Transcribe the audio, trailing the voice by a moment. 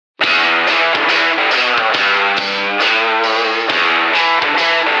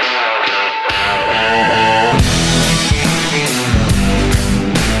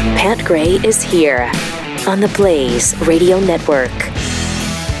Gray is here on the Blaze Radio Network.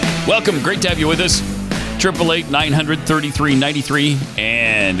 Welcome. Great to have you with us. 888-900-3393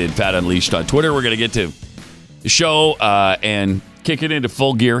 and at Pat Unleashed on Twitter. We're going to get to the show and kick it into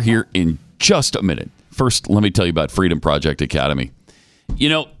full gear here in just a minute. First, let me tell you about Freedom Project Academy. You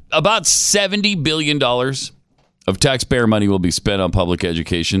know, about $70 billion of taxpayer money will be spent on public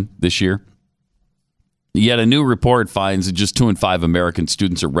education this year. Yet a new report finds that just 2 in 5 American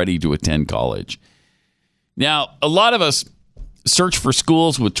students are ready to attend college. Now, a lot of us search for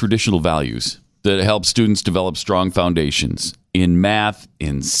schools with traditional values that help students develop strong foundations in math,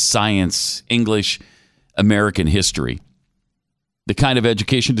 in science, English, American history. The kind of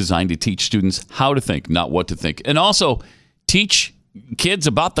education designed to teach students how to think, not what to think. And also teach kids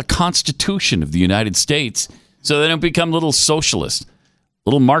about the Constitution of the United States so they don't become little socialists,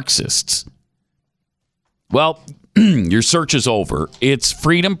 little Marxists. Well, your search is over. It's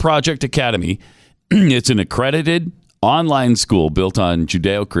Freedom Project Academy. It's an accredited online school built on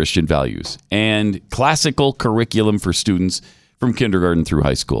Judeo-Christian values and classical curriculum for students from kindergarten through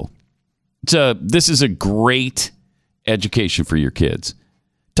high school. This is a great education for your kids.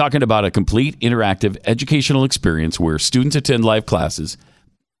 Talking about a complete interactive educational experience where students attend live classes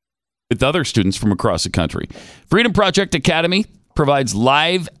with other students from across the country. Freedom Project Academy provides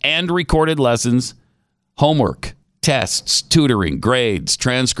live and recorded lessons, homework, tests, tutoring, grades,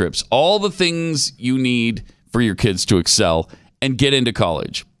 transcripts, all the things you need for your kids to excel and get into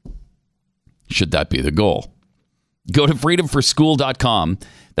college. Should that be the goal? Go to freedomforschool.com.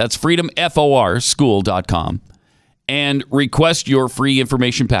 That's freedomforschool.com and request your free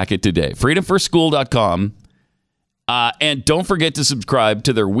information packet today. freedomforschool.com. And don't forget to subscribe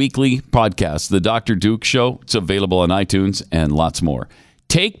to their weekly podcast, The Dr. Duke Show. It's available on iTunes and lots more.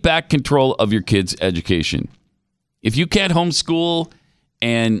 Take back control of your kids' education. If you can't homeschool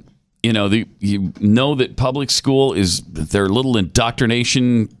and you know that public school is their little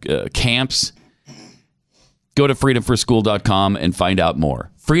indoctrination camps, go to freedomforschool.com and find out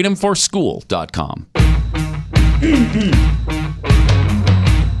more. freedomforschool.com.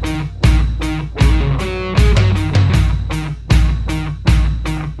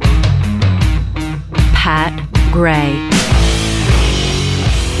 Pat Gray.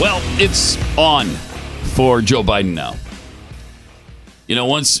 Well, it's on for Joe Biden now. You know,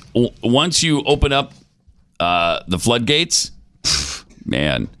 once you open up the floodgates,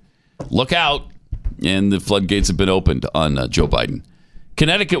 man, look out. And the floodgates have been opened on Joe Biden.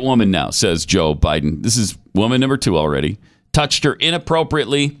 Connecticut woman now, says Joe Biden. This is woman number 2 already. Touched her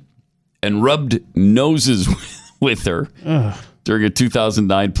inappropriately and rubbed noses with her during a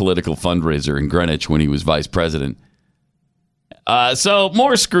 2009 political fundraiser in Greenwich when he was vice president. So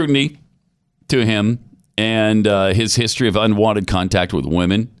more scrutiny to him and his history of unwanted contact with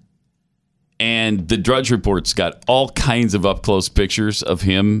women. And the Drudge Report's got all kinds of up-close pictures of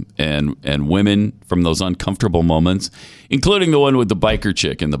him and women from those uncomfortable moments, including the one with the biker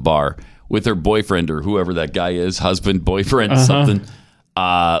chick in the bar with her boyfriend or whoever that guy is, husband, boyfriend, something,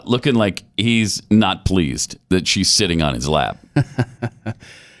 looking like he's not pleased that she's sitting on his lap.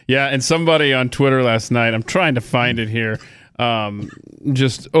 Yeah, and somebody on Twitter last night, I'm trying to find it here,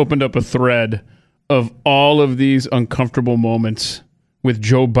 just opened up a thread of all of these uncomfortable moments with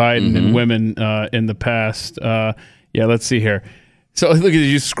Joe Biden and women in the past. Yeah, let's see here. So look at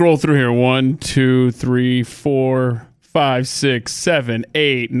you scroll through here. 1, 2, 3, 4, 5, 6, 7,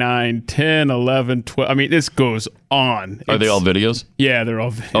 8, 9, 10, 11, 12. I mean, this goes on. Are they all videos? Yeah, they're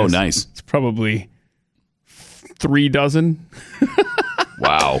all videos. Oh, nice. It's probably 3 dozen.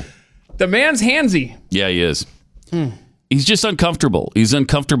 Wow. The man's handsy. Yeah, he is. He's just uncomfortable. He's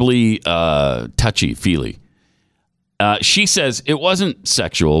uncomfortably touchy-feely. She says it wasn't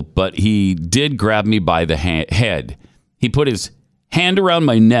sexual, but he did grab me by the head. He put his hand around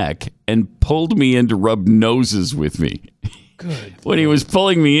my neck and pulled me in to rub noses with me. Good. When he was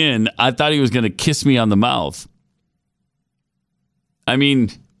pulling me in, I thought he was going to kiss me on the mouth. I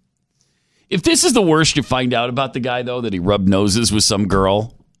mean, if this is the worst you find out about the guy, though, that he rubbed noses with some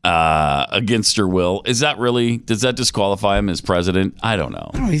girl against her will, does that disqualify him as president? I don't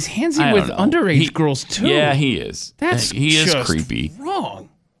know. Oh, he's handsy with underage girls, too. Yeah, he is. He is creepy. Wrong.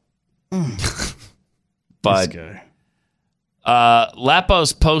 But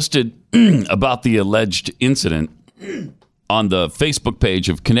Lapos posted about the alleged incident on the Facebook page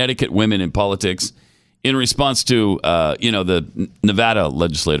of Connecticut Women in Politics in response to, the Nevada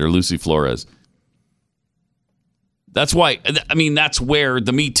legislator, Lucy Flores. That's why, that's where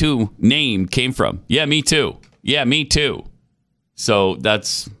the Me Too name came from. Yeah, me too. Yeah, me too. So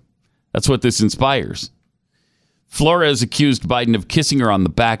that's what this inspires. Flores accused Biden of kissing her on the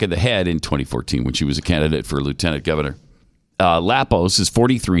back of the head in 2014 when she was a candidate for lieutenant governor. Lapos is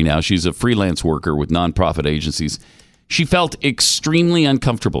 43 now. She's a freelance worker with nonprofit agencies. She felt extremely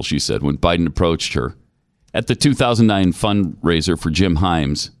uncomfortable, she said, when Biden approached her at the 2009 fundraiser for Jim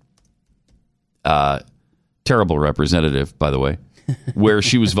Himes. Terrible representative, by the way, where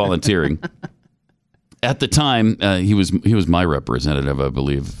she was volunteering. At the time, he was my representative, I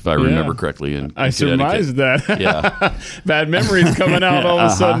believe, if I remember correctly. I surmised that. Yeah. Bad memories coming out all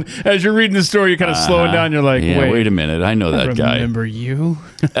of a sudden. As you're reading the story, you're kind of slowing down. You're like, wait a minute. I know that guy. Remember you?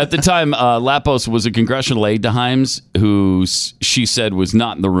 At the time, Lapos was a congressional aide to Himes, who she said was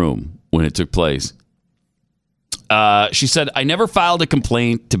not in the room when it took place. She said, I never filed a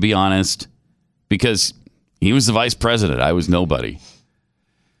complaint, to be honest, because he was the vice president. I was nobody.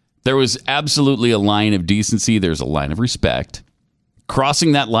 There was absolutely a line of decency. There's a line of respect.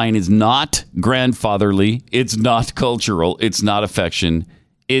 Crossing that line is not grandfatherly. It's not cultural. It's not affection.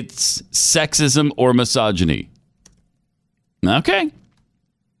 It's sexism or misogyny. Okay.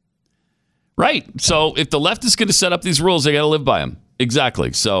 Right. So if the left is going to set up these rules, they got to live by them.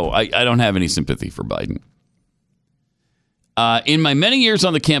 Exactly. So I don't have any sympathy for Biden. In my many years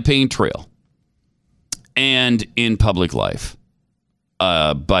on the campaign trail and in public life,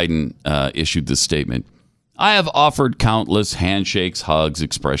 Biden issued this statement. I have offered countless handshakes, hugs,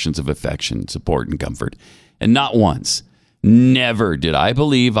 expressions of affection, support, and comfort. And not once, never did I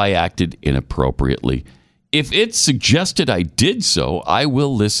believe I acted inappropriately. If it's suggested I did so, I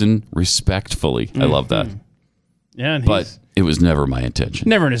will listen respectfully. I love that. Yeah, but it was never my intention.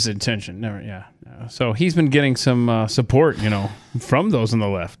 Never his intention. Never, yeah. So he's been getting some support, from those on the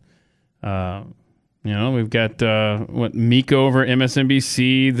left. We've got Miko over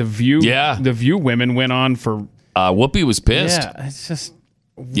MSNBC, The View. Yeah. The View women went on for. Whoopi was pissed. Yeah, it's just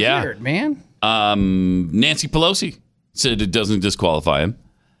weird, man. Nancy Pelosi said it doesn't disqualify him.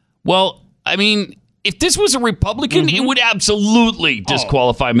 Well, I mean, if this was a Republican, it would absolutely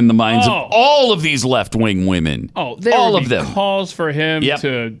disqualify him in the minds of all of these left-wing women. All of them. Calls for him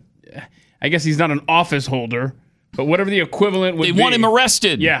to. I guess he's not an office holder, but whatever the equivalent would be. They want him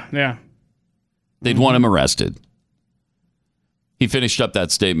arrested. Yeah. They'd want him arrested. He finished up that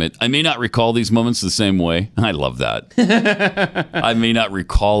statement. I may not recall these moments the same way. I love that. I may not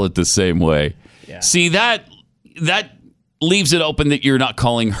recall it the same way. Yeah. See, that leaves it open that you're not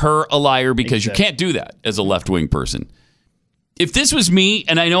calling her a liar because you can't do that as a left-wing person. If this was me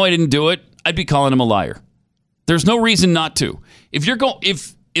and I know I didn't do it, I'd be calling him a liar. There's no reason not to.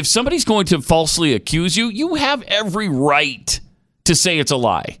 If somebody's going to falsely accuse you, you have every right to say it's a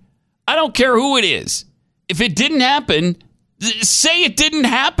lie. I don't care who it is. If it didn't happen, say it didn't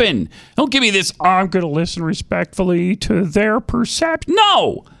happen. Don't give me this, I'm going to listen respectfully to their perception.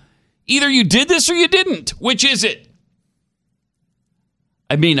 No. Either you did this or you didn't. Which is it?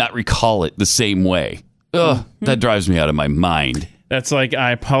 I may not recall it the same way. Ugh, that drives me out of my mind. That's like,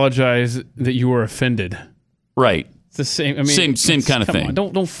 I apologize that you were offended. Right. It's the same. I mean, same kind of thing.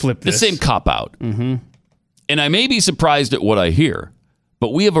 On, don't flip this. The same cop out. Mm-hmm. And I may be surprised at what I hear,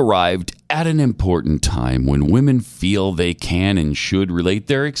 but we have arrived at an important time when women feel they can and should relate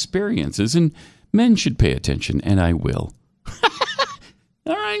their experiences, and men should pay attention, and I will.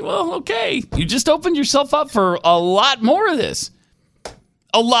 All right, well, okay. You just opened yourself up for a lot more of this.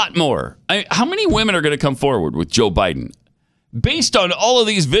 A lot more. How many women are going to come forward with Joe Biden? Based on all of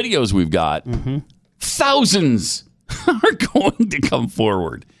these videos we've got, thousands are going to come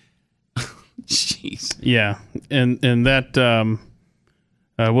forward. Jeez. Yeah, and that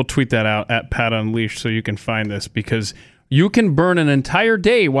we'll tweet that out at Pat Unleashed so you can find this, because you can burn an entire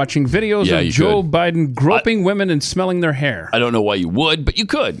day watching videos of Joe Biden groping women and smelling their hair. I don't know why you would, but you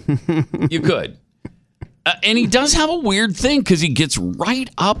could. You could. And he does have a weird thing because he gets right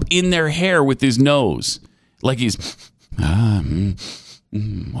up in their hair with his nose. Like he's, wow.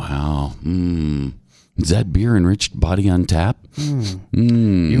 Is that beer enriched body on tap?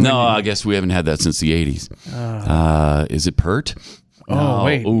 No, I guess we haven't had that since the 80s. Is it Pert? Oh,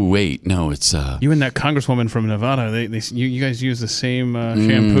 wait. Oh, wait. No, it's... you and that congresswoman from Nevada, you guys use the same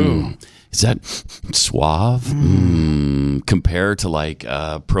shampoo. Is that Suave? Compare to like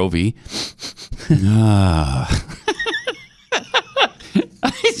Pro-V?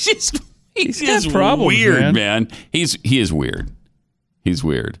 He's just problems, weird, man. He is weird. He's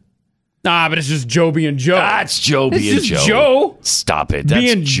weird. Nah, but it's just Joe being Joe. That's Joe being Joe. Joe. Stop it. That's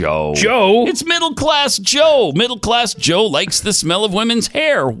being Joe. Joe. It's middle class Joe. Middle class Joe likes the smell of women's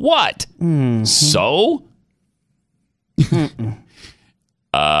hair. What? So?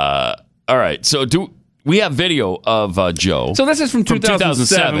 All right. So we have video of Joe. So this is from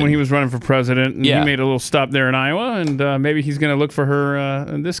 2007 when he was running for president, and Yeah. he made a little stop there in Iowa, and maybe he's going to look for her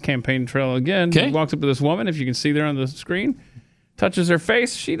in this campaign trail again. Okay. He walks up to this woman, if you can see there on the screen, touches her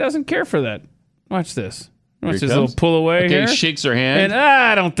face. She doesn't care for that. Watch this. Watch Here this it little comes. pull away Okay, here. he shakes her hand. And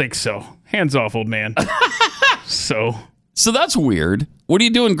I don't think so. Hands off, old man. So that's weird. What are you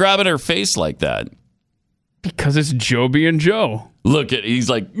doing grabbing her face like that? because it's Joe being Joe. He's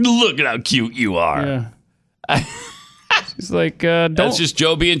like, look at how cute you are. Yeah. He's like, That's just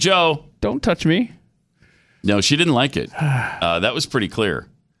Joe being Joe. don't touch me. No, she didn't like it. That was pretty clear.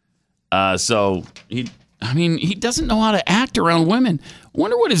 So he doesn't know how to act around women.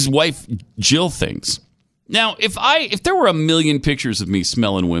 Wonder what his wife Jill thinks. Now, if there were a million pictures of me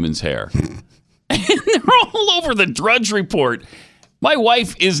smelling women's hair, and they're all over the Drudge Report, my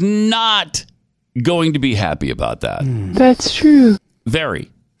wife is not going to be happy about that. That's true. Very.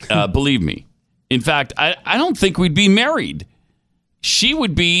 Believe me. In fact, I don't think we'd be married. She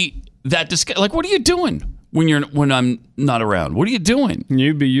would be that like, what are you doing when I'm not around? What are you doing?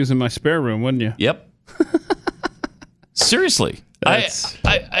 You'd be using my spare room, wouldn't you? Yep. Seriously.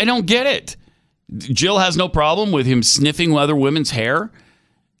 I don't get it. Jill has no problem with him sniffing other women's hair.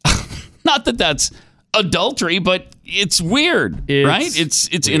 Not that that's adultery, but it's weird, right? It's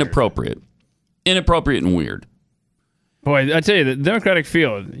weird. Inappropriate. Inappropriate and weird. Boy, I tell you, the Democratic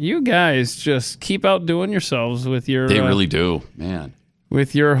field, you guys just keep outdoing yourselves with your... They really do, man.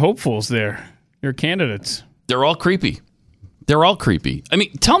 With your hopefuls there, your candidates. They're all creepy. They're all creepy. I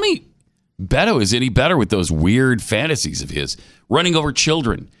mean, tell me Beto is any better with those weird fantasies of his. Running over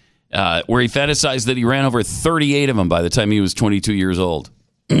children, where he fantasized that he ran over 38 of them by the time he was 22 years old.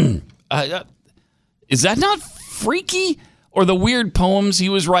 Is that not freaky? Or the weird poems he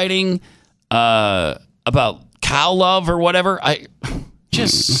was writing about cow love or whatever?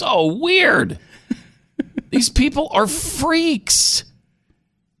 Just so weird. These people are freaks.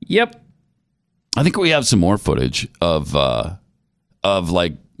 Yep. I think we have some more footage of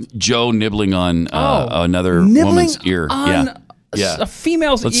like Joe nibbling on another woman's ear. Yeah. A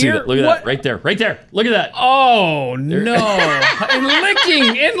female's Let's ear? see that. Look at that. Right there. Right there. Look at that. Oh, no. and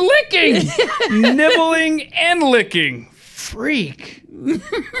licking. Nibbling and licking. Freak.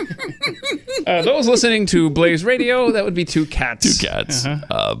 Those listening to Blaze Radio, that would be two cats. Two cats.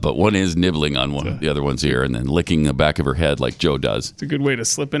 But one is nibbling on the other one's ear and then licking the back of her head like Joe does. It's a good way to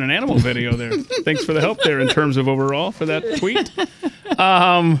slip in an animal video there. Thanks for the help there in terms of overall for that tweet.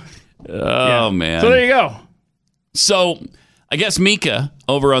 Man. So there you go. So I guess Mika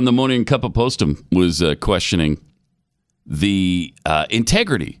over on the Morning Cup of Postum was questioning the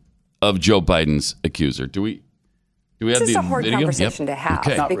integrity of Joe Biden's accuser. Do we have this is the a hard video? conversation to have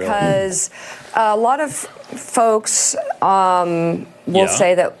Really. because a lot of folks will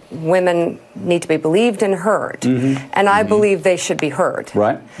say that women need to be believed and heard, and I believe they should be heard.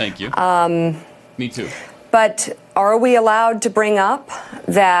 Right. Thank you. Me too. But are we allowed to bring up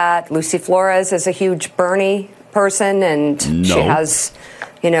that Lucy Flores is a huge Bernie person and she has,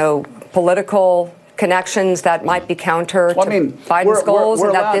 political connections that might be counter to Biden's goals,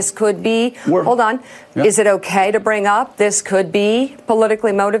 and that this could be, is it okay to bring up this could be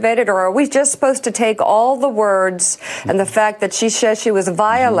politically motivated, or are we just supposed to take all the words and the fact that she says she was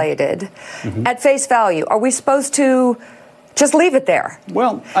violated at face value? Are we supposed to just leave it there?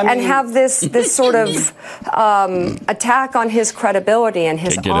 And have this sort of attack on his credibility and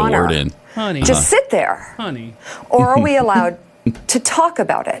his honor? A word in. Honey. Just sit there. Honey. Or are we allowed to talk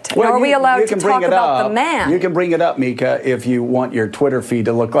about it? Are we allowed to talk about the man? You can bring it up, Mika, if you want your Twitter feed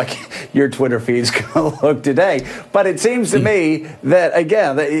to look like your Twitter feed's going to look today. But it seems to me that,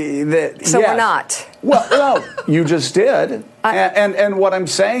 again, we're not. Well, no, you just did. And what I'm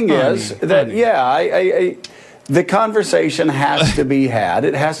saying is that, the conversation has to be had.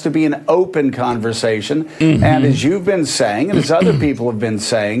 It has to be an open conversation. And as you've been saying, and as other people have been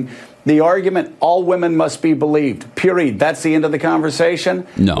saying, the argument, all women must be believed, period. That's the end of the conversation.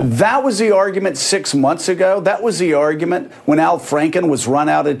 No. That was the argument 6 months ago. That was the argument when Al Franken was run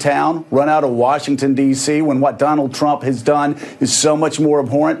out of town, run out of Washington, D.C., when what Donald Trump has done is so much more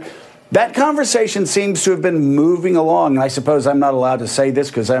abhorrent. That conversation seems to have been moving along. And I suppose I'm not allowed to say this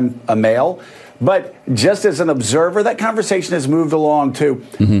because I'm a male. But just as an observer, that conversation has moved along, too.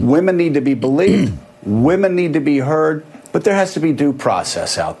 Women need to be believed. Women need to be heard. But there has to be due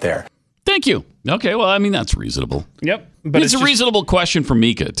process out there. Thank you. Okay, well, I mean, that's reasonable. Yep. But it's a reasonable question for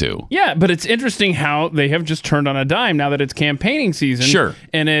Mika, too. Yeah, but it's interesting how they have just turned on a dime now that it's campaigning season. Sure.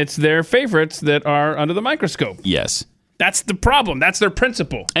 And it's their favorites that are under the microscope. Yes. That's the problem. That's their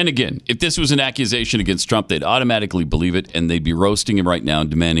principle. And again, if this was an accusation against Trump, they'd automatically believe it, and they'd be roasting him right now and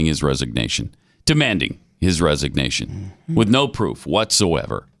demanding his resignation. demanding his resignation with no proof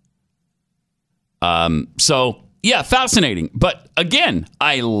whatsoever. So, yeah, fascinating. But again,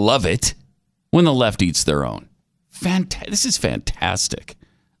 I love it when the left eats their own. This is fantastic.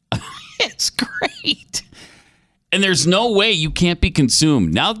 It's great. And there's no way you can't be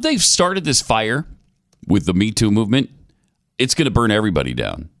consumed. Now that they've started this fire with the Me Too movement, it's going to burn everybody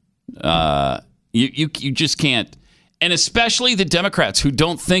down. You just can't. And especially the Democrats who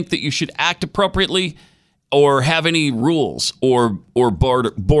don't think that you should act appropriately or have any rules or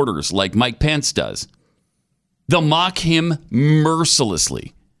borders like Mike Pence does. They'll mock him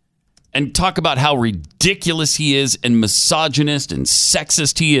mercilessly and talk about how ridiculous he is and misogynist and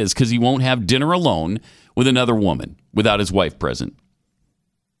sexist he is because he won't have dinner alone with another woman without his wife present.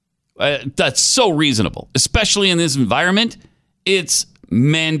 That's so reasonable, especially in this environment. It's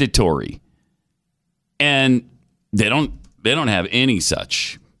mandatory. And they don't have any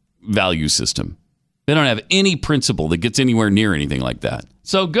such value system. They don't have any principle that gets anywhere near anything like that.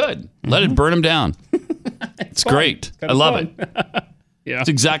 So good. Let it burn them down. It's great. I love it. Yeah. It's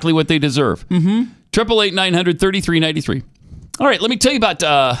exactly what they deserve. 888-900-3393. All right, let me tell you about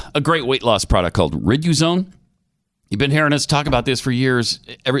a great weight loss product called Riduzone. You've been hearing us talk about this for years.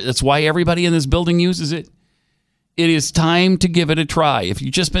 That's why everybody in this building uses it. It is time to give it a try. If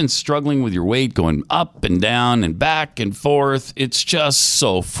you've just been struggling with your weight going up and down and back and forth, it's just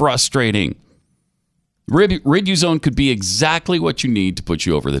so frustrating. Riduzone could be exactly what you need to put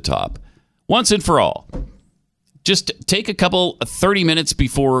you over the top. Once and for all. Just take a couple 30 minutes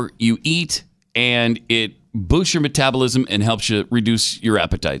before you eat, and it boosts your metabolism and helps you reduce your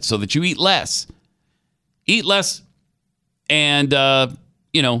appetite so that you eat less. Eat less and,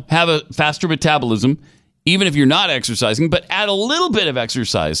 have a faster metabolism, even if you're not exercising, but add a little bit of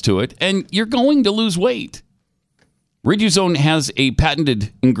exercise to it, and you're going to lose weight. Riduzone has a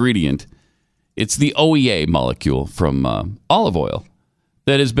patented ingredient. It's the OEA molecule from olive oil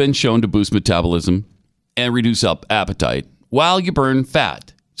that has been shown to boost metabolism and reduce appetite while you burn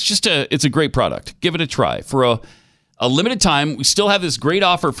fat. It's a great product. Give it a try. For a limited time, we still have this great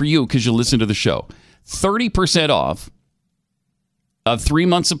offer for you because you listen to the show. 30% off of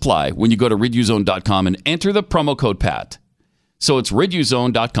 3-month supply when you go to riduzone.com and enter the promo code PAT. So it's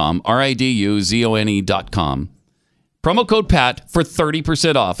riduzone.com, RIDUZONE.com. Promo code PAT for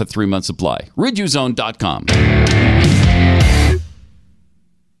 30% off a 3-month supply. riduzone.com.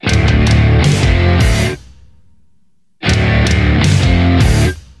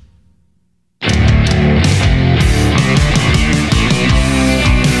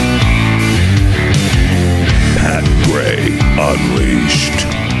 Unleashed.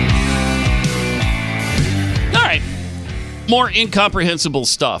 All right. More incomprehensible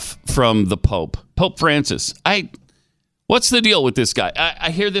stuff from the Pope. Pope Francis. What's the deal with this guy?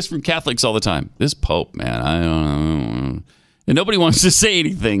 I hear this from Catholics all the time. This Pope, man, I don't know. And nobody wants to say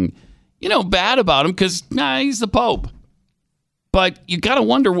anything, bad about him because, he's the Pope. But you got to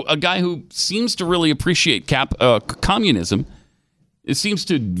wonder, a guy who seems to really appreciate communism, it seems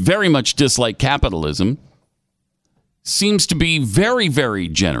to very much dislike capitalism, seems to be very, very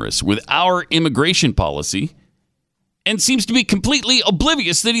generous with our immigration policy, and seems to be completely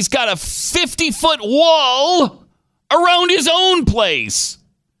oblivious that he's got a 50-foot wall around his own place.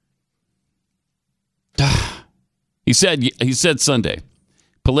 He said Sunday,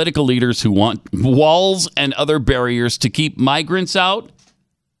 political leaders who want walls and other barriers to keep migrants out,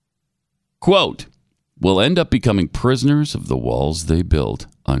 quote, will end up becoming prisoners of the walls they build,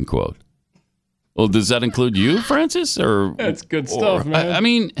 unquote. Well, does that include you, Francis? That's good stuff, man. I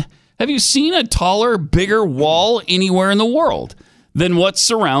mean, have you seen a taller, bigger wall anywhere in the world than what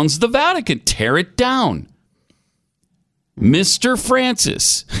surrounds the Vatican? Tear it down. Mr.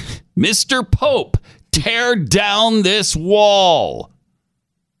 Francis, Mr. Pope, tear down this wall.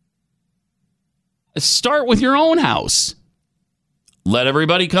 Start with your own house. Let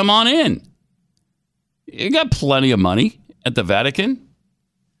everybody come on in. You got plenty of money at the Vatican.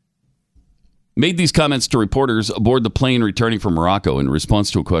 Made these comments to reporters aboard the plane returning from Morocco in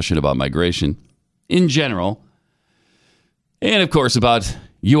response to a question about migration in general. And, of course, about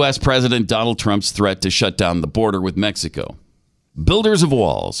U.S. President Donald Trump's threat to shut down the border with Mexico. Builders of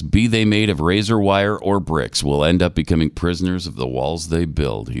walls, be they made of razor wire or bricks, will end up becoming prisoners of the walls they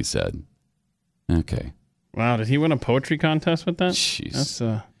build, he said. Okay. Wow, did he win a poetry contest with that? Jeez.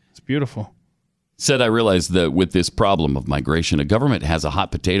 That's beautiful. Said, I realize that with this problem of migration, a government has a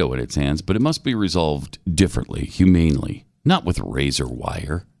hot potato in its hands, but it must be resolved differently, humanely, not with razor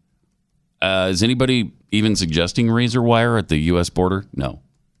wire. Is anybody even suggesting razor wire at the U.S. border? No.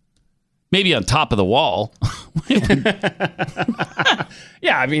 Maybe on top of the wall.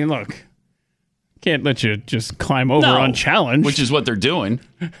 Yeah, I mean, look, Can't let you just climb over unchallenged. Which is what they're doing.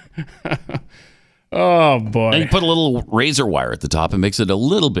 Oh, boy. And you put a little razor wire at the top. It makes it a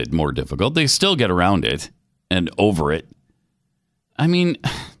little bit more difficult. They still get around it and over it. I mean,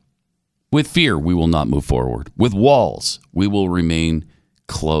 with fear, we will not move forward. With walls, we will remain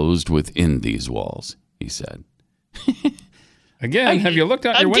closed within these walls, he said. Again, have you looked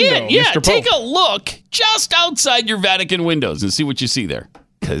out your window, yeah, Mr. Pope? Take a look just outside your Vatican windows and see what you see there.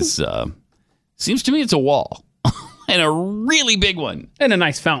 Because seems to me it's a wall. And a really big one. And a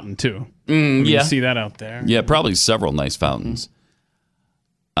nice fountain, too. You see that out there. Yeah, probably several nice fountains.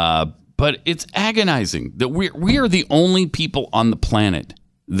 But it's agonizing that we are the only people on the planet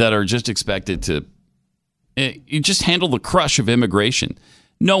that are just expected to you just handle the crush of immigration.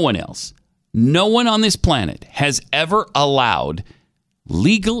 No one else. No one on this planet has ever allowed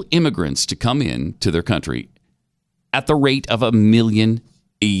legal immigrants to come in to their country at the rate of 1 million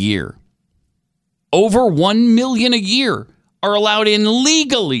a year. Over 1 million a year are allowed in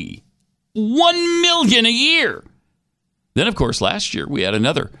legally. 1 million a year. Then, of course, last year we had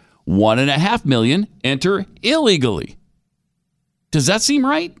another 1.5 million enter illegally. Does that seem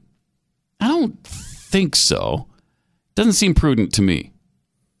right? I don't think so. Doesn't seem prudent to me.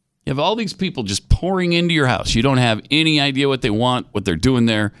 You have all these people just pouring into your house. You don't have any idea what they want, what they're doing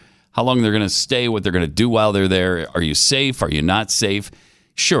there, how long they're going to stay, what they're going to do while they're there. Are you safe? Are you not safe?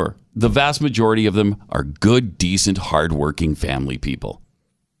 Sure, the vast majority of them are good, decent, hardworking family people.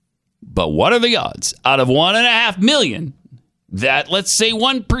 But what are the odds out of 1.5 million that, let's say,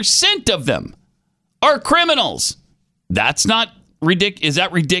 1% of them are criminals? That's not ridiculous. Is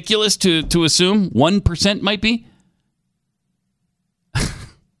that ridiculous to assume 1% might be?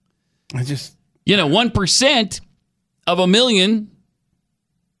 1% of 1 million.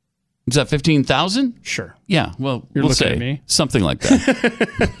 Is that 15,000? Sure. Yeah. Well, You're we'll looking say at me. something like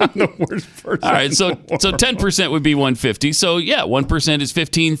that. I'm the worst person. All right. So 10% would be 150. So yeah, 1% is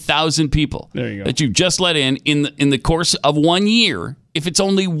 15,000 people. There you go. That you just let in the course of 1 year. If it's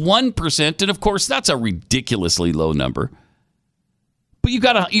only 1%, and of course that's a ridiculously low number. But you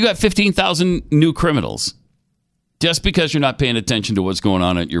got 15,000 new criminals just because you're not paying attention to what's going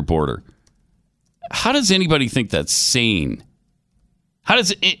on at your border. How does anybody think that's sane? How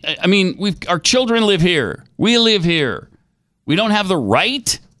does it, I mean, our children live here. We live here. We don't have the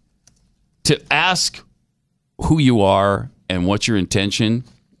right to ask who you are and what's your intention.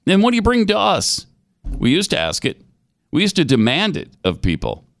 Then what do you bring to us? We used to ask it. We used to demand it of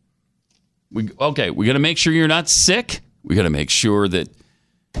people. We got to make sure you're not sick. We got to make sure that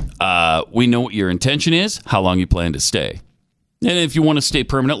we know what your intention is, how long you plan to stay. And if you want to stay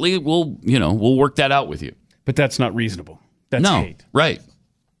permanently, we'll work that out with you. But that's not reasonable. That's hate. Right.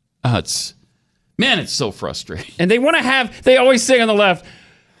 It's so frustrating. And they always say on the left,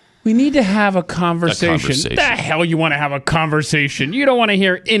 we need to have a conversation. The hell you want to have a conversation? You don't want to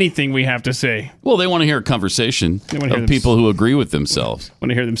hear anything we have to say. Well, they want to hear a conversation of people who agree with themselves.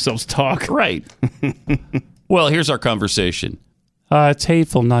 Want to hear themselves talk. Right. Well, here's our conversation. It's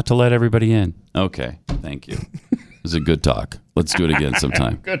hateful not to let everybody in. Okay. Thank you. It was a good talk. Let's do it again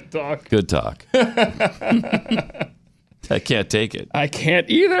sometime. Good talk. Good talk. I can't take it. I can't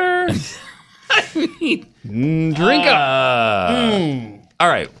either. I mean, drink up. All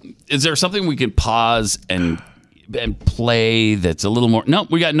right. Is there something we can pause and play that's a little more? No,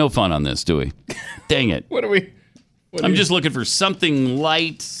 we got no fun on this, do we? Dang it. What are we? I'm just looking for something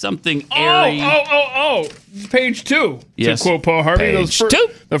light, something airy. Oh. Page 2. Yes. To quote Paul Harvey. Page 2.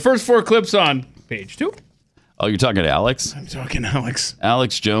 The first 4 clips on page 2. Oh, you're talking to Alex? I'm talking to Alex.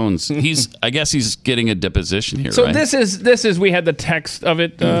 Alex Jones. I guess he's getting a deposition here, so right? this is we had the text of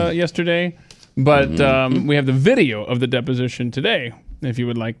it yesterday, but we have the video of the deposition today, if you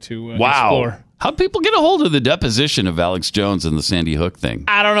would like to explore. How'd people get a hold of the deposition of Alex Jones and the Sandy Hook thing?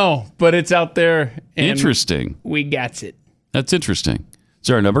 I don't know, but it's out there. And interesting. We got it. That's interesting. Is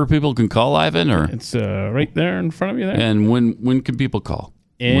there a number of people who can call, Ivan? Or it's right there in front of you there. And when can people call?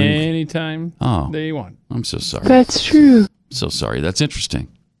 Anytime they want. I'm so sorry. That's true. So sorry. That's interesting.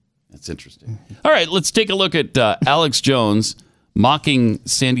 All right, let's take a look at Alex Jones mocking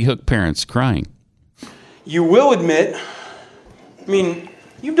Sandy Hook parents crying. You will admit,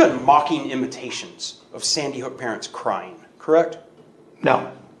 you've done mocking imitations of Sandy Hook parents crying, correct?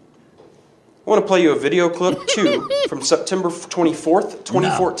 No. I want to play you a video clip, too, from September 24th,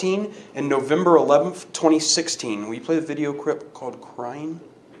 2014, and November 11th, 2016. Will you play the video clip called Crying?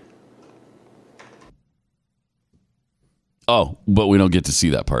 Oh, but we don't get to see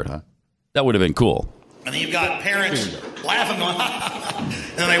that part, huh? That would have been cool. And then you've got parents laughing, going,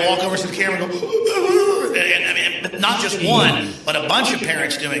 and then they walk over to the camera and go, not just one, but a bunch of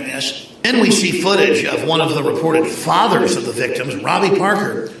parents doing this. Then we see footage of one of the reported fathers of the victims, Robbie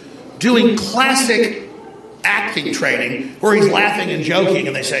Parker, doing classic acting training where he's laughing and joking,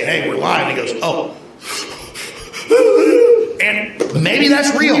 and they say, hey, we're live. And he goes, oh. And maybe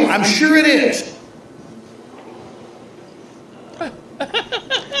that's real. I'm sure it is.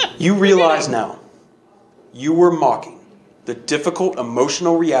 You realize now, you were mocking the difficult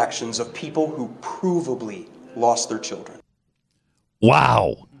emotional reactions of people who provably lost their children.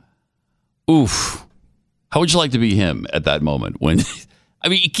 Wow. Oof. How would you like to be him at that moment when, I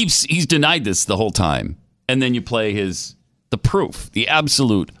mean, he's denied this the whole time. And then you play the proof, the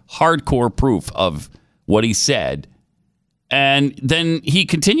absolute hardcore proof of what he said. And then he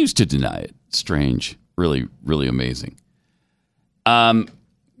continues to deny it. Strange. Really, really amazing.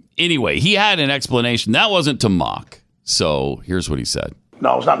 Anyway, he had an explanation. That wasn't to mock. So here's what he said.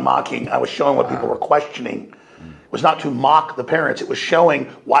 No, it was not mocking. I was showing what people were questioning. It was not to mock the parents. It was showing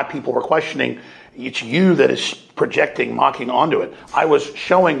why people were questioning. It's you that is projecting mocking onto it. I was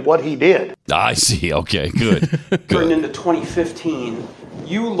showing what he did. I see. Okay, good. Turning into 2015,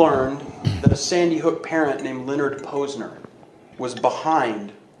 you learned that a Sandy Hook parent named Leonard Posner was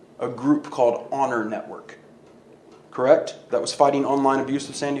behind a group called Honor Network. Correct? That was fighting online abuse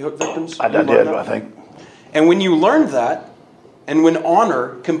of Sandy Hook victims? I did, I think. And when you learned that, and when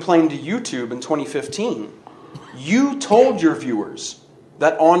Honor complained to YouTube in 2015, you told your viewers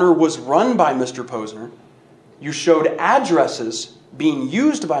that Honor was run by Mr. Posner. You showed addresses being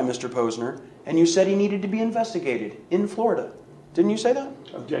used by Mr. Posner, and you said he needed to be investigated in Florida. Didn't you say that?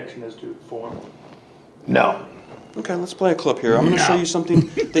 Objection is to form. No. Okay, let's play a clip here. I'm going to show you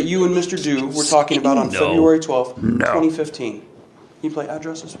something that you and Mr. Dew were talking about on February 12th, 2015. Can you play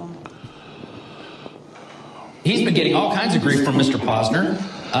addresses for me? He's been getting all kinds of grief from Mr. Posner.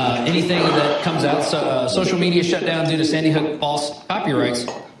 Anything that comes out, social media shut down due to Sandy Hook false copyrights.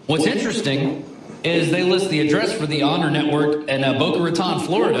 What's interesting is they list the address for the Honor Network in Boca Raton,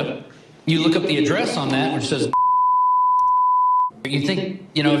 Florida. You look up the address on that, which says... You think,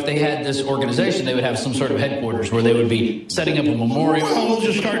 if they had this organization, they would have some sort of headquarters where they would be setting up a memorial. Well, we'll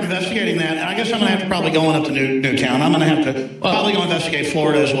just start investigating that. I guess I'm going to have to probably go on up to Newtown. I'm going to have to probably go investigate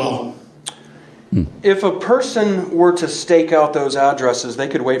Florida as well. If a person were to stake out those addresses, they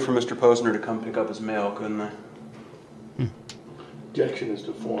could wait for Mr. Posner to come pick up his mail, couldn't they? Objection is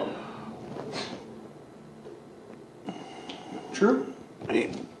to form. True. I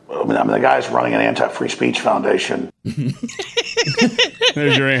mean, the guy's running an anti-free speech foundation.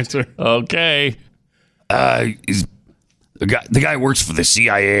 There's your answer. Okay. The guy works for the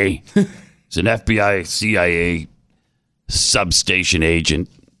CIA. He's an FBI, CIA substation agent.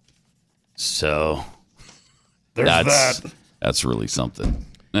 So that's really something.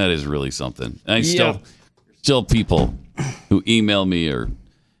 That is really something. And still people who email me or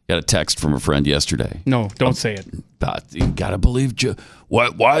got a text from a friend yesterday. No, don't say it. You gotta believe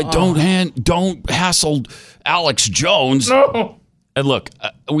why don't hassle Alex Jones. No. And look,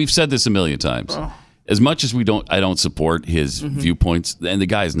 we've said this a million times. As much as I don't support his viewpoints, and the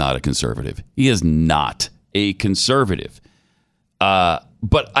guy is not a conservative. He is not a conservative.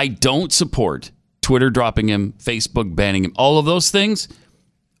 But I don't support Twitter dropping him, Facebook banning him. All of those things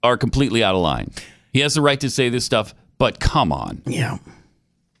are completely out of line. He has the right to say this stuff, but come on. Yeah.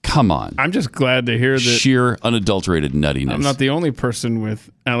 Come on. I'm just glad to hear that. Sheer unadulterated nuttiness. I'm not the only person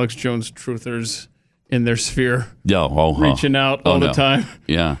with Alex Jones truthers in their sphere. Reaching out all the time.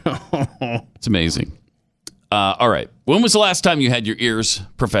 Yeah. It's amazing. All right. When was the last time you had your ears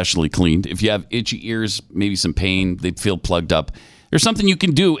professionally cleaned? If you have itchy ears, maybe some pain, they feel plugged up, there's something you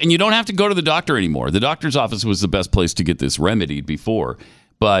can do, and you don't have to go to the doctor anymore. The doctor's office was the best place to get this remedied before.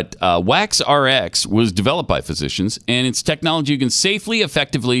 But Wax RX was developed by physicians, and it's technology you can safely,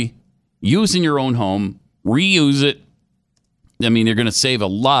 effectively use in your own home, reuse it. I mean, you're going to save a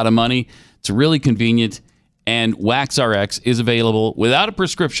lot of money. It's really convenient, and Wax RX is available without a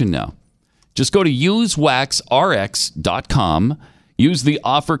prescription now. Just go to usewaxrx.com, use the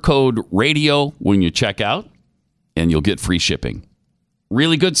offer code RADIO when you check out, and you'll get free shipping.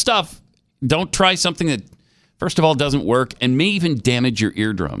 Really good stuff. Don't try something that, first of all, doesn't work and may even damage your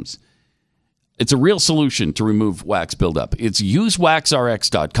eardrums. It's a real solution to remove wax buildup. It's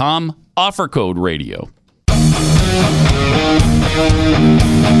usewaxrx.com, offer code RADIO.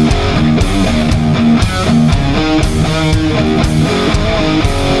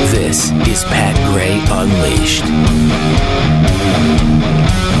 This is Pat Gray Unleashed.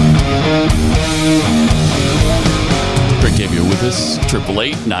 Rick Xavier with us,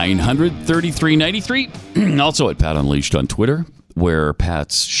 888-900-3393. Also at Pat Unleashed on Twitter, where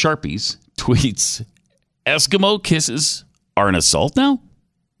Pat's Sharpies tweets Eskimo kisses are an assault now?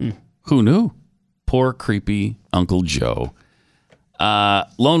 Who knew? Poor, creepy Uncle Joe.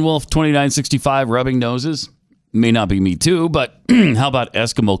 Lone Wolf 2965, rubbing noses. May not be me too, but how about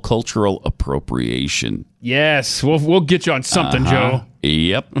Eskimo cultural appropriation? Yes, we'll get you on something, Joe.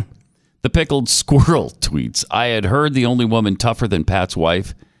 Yep. The Pickled Squirrel tweets, I had heard the only woman tougher than Pat's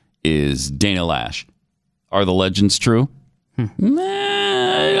wife is Dana Lash. Are the legends true?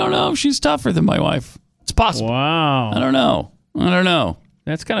 I don't know if she's tougher than my wife. It's possible. Wow. I don't know.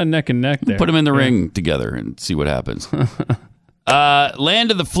 That's kind of neck and neck there. Put them in the ring together and see what happens.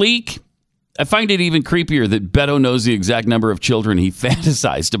 Land of the Fleek. I find it even creepier that Beto knows the exact number of children he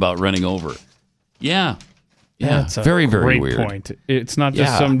fantasized about running over. Yeah. That's a very, very great weird. Point. It's not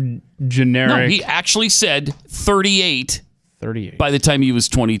just some generic. No, he actually said 38. 38. By the time he was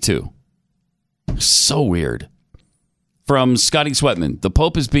 22. So weird. From Scotty Sweatman, the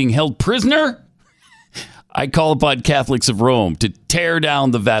Pope is being held prisoner? I call upon Catholics of Rome to tear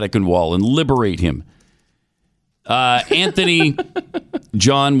down the Vatican Wall and liberate him. Anthony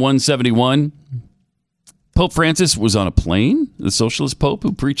John 171. Pope Francis was on a plane, the socialist pope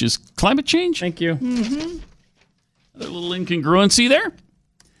who preaches climate change. Thank you. A little incongruency there.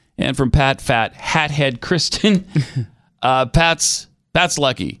 And from Pat Fat Hathead Kristen, Pat's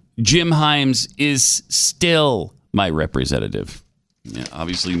lucky. Jim Himes is still my representative. Yeah,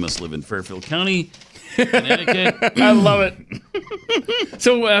 obviously, you must live in Fairfield County, Connecticut. I love it.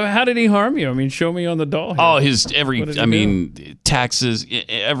 So, how did he harm you? I mean, show me on the doll here. Taxes,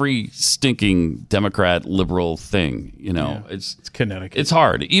 every stinking Democrat liberal thing. It's Connecticut. It's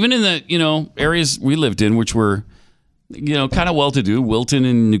hard, even in the areas we lived in, which were kind of well-to-do, Wilton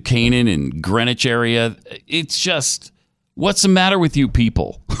and New Canaan and Greenwich area. It's just, what's the matter with you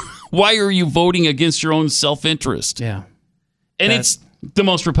people? Why are you voting against your own self-interest? Yeah. And it's the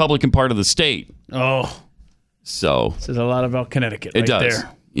most Republican part of the state. Oh. So. Says a lot about Connecticut It does. there.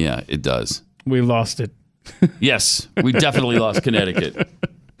 Yeah, it does. We lost it. Yes, we definitely lost Connecticut.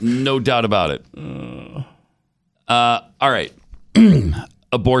 No doubt about it. All right.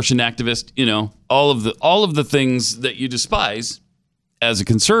 Abortion activist, all of the things that you despise as a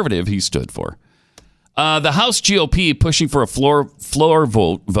conservative, he stood for. The House GOP pushing for a floor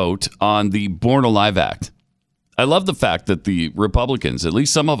vote on the Born Alive Act. I love the fact that the Republicans, at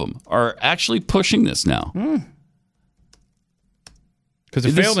least some of them, are actually pushing this now. Because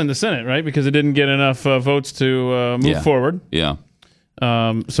it failed in the Senate, right? Because it didn't get enough votes to move forward. Yeah.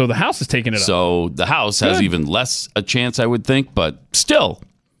 So the House is taking it up. So the House has even less a chance, I would think, but still.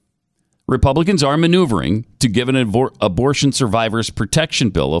 Republicans are maneuvering to give an abortion survivors protection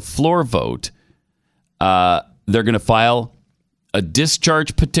bill a floor vote. They're going to file a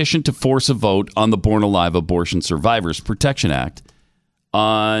discharge petition to force a vote on the Born Alive Abortion Survivors Protection Act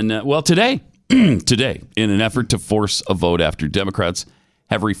today. Today, in an effort to force a vote after Democrats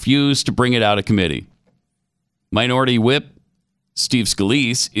have refused to bring it out of committee. Minority Whip Steve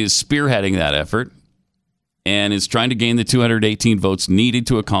Scalise is spearheading that effort and is trying to gain the 218 votes needed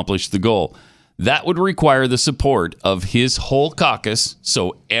to accomplish the goal. That would require the support of his whole caucus,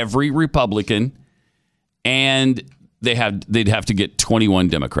 so every Republican, and they'd have to get 21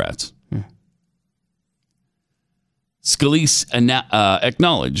 Democrats. Scalise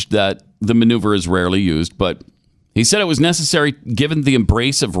acknowledged that the maneuver is rarely used, but he said it was necessary given the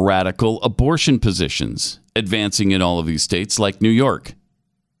embrace of radical abortion positions advancing in all of these states like New York.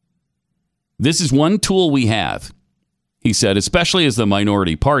 This is one tool we have, he said, especially as the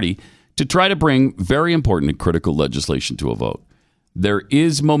minority party, to try to bring very important and critical legislation to a vote. There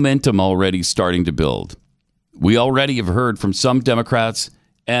is momentum already starting to build. We already have heard from some Democrats,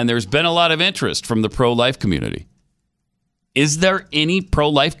 and there's been a lot of interest from the pro-life community. Is there any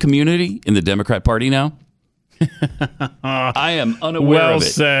pro-life community in the Democrat Party now? I am unaware of it. Well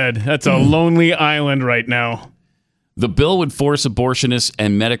said. That's a lonely island right now. The bill would force abortionists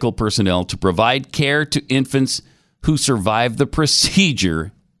and medical personnel to provide care to infants who survive the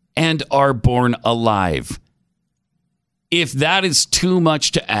procedure and are born alive. If that is too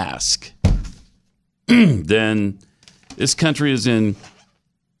much to ask, then this country is in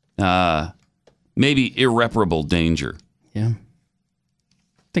maybe irreparable danger. Yeah.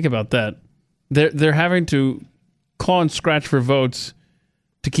 Think about that. They're having to claw and scratch for votes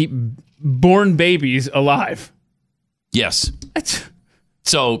to keep born babies alive. Yes.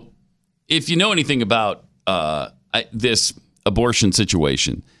 So, if you know anything about this abortion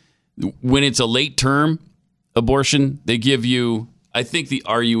situation, when it's a late term abortion, they give you, I think, the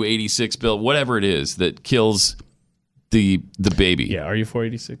RU-86 bill, whatever it is that kills the baby. Yeah,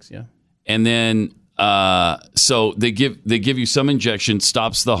 RU-486. Yeah, and then so they give you some injection,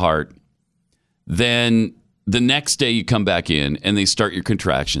 stops the heart. then the next day you come back in and they start your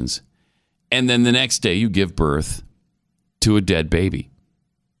contractions. And then the next day you give birth to a dead baby.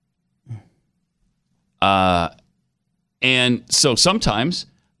 And so sometimes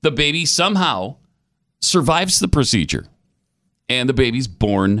the baby somehow survives the procedure and the baby's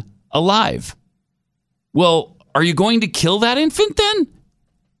born alive. Well, are you going to kill that infant then?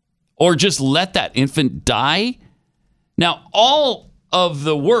 Or just let that infant die? Now, all of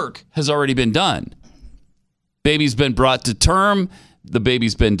the work has already been done. Baby's been brought to term. The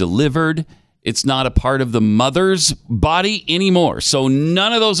baby's been delivered. It's not a part of the mother's body anymore. So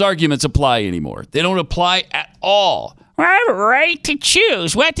none of those arguments apply anymore. They don't apply at all. I have a right to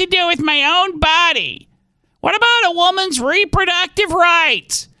choose what to do with my own body. What about a woman's reproductive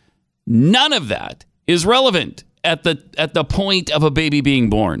rights? None of that is relevant at the point of a baby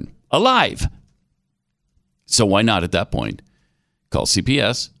being born alive. So why not at that point call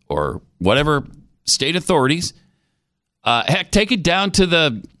CPS or whatever state authorities? Heck, take it down to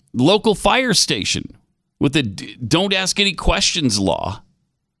the local fire station with the don't ask any questions law,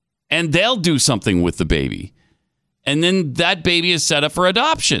 and they'll do something with the baby. And then that baby is set up for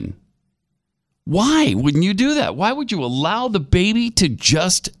adoption. Why wouldn't you do that? Why would you allow the baby to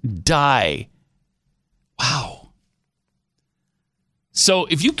just die? Wow. So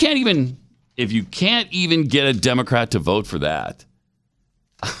if you can't even get a Democrat to vote for that,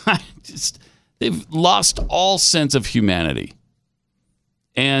 they've lost all sense of humanity.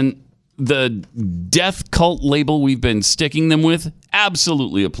 And the death cult label we've been sticking them with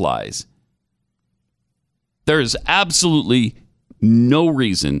absolutely applies. There's absolutely no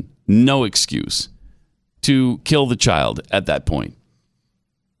reason, no excuse to kill the child at that point.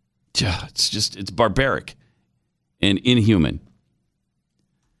 It's barbaric and inhuman.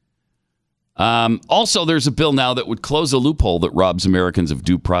 Also, there's a bill now that would close a loophole that robs Americans of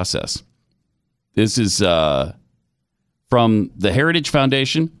due process. This is from the Heritage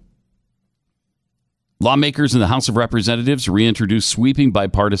Foundation. Lawmakers in the House of Representatives reintroduced sweeping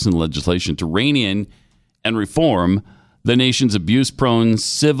bipartisan legislation to rein in and reform the nation's abuse-prone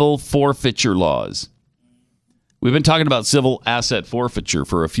civil forfeiture laws. We've been talking about civil asset forfeiture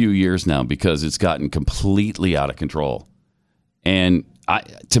for a few years now because it's gotten completely out of control. And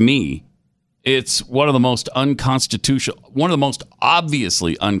to me, it's one of the most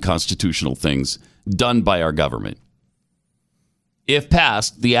obviously unconstitutional things done by our government. If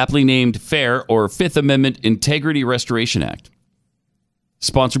passed, the aptly named FAIR, or Fifth Amendment Integrity Restoration Act,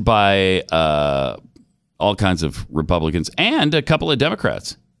 sponsored by all kinds of Republicans and a couple of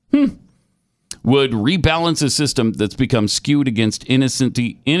Democrats, would rebalance a system that's become skewed against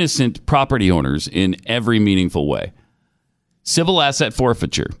innocent property owners in every meaningful way. Civil asset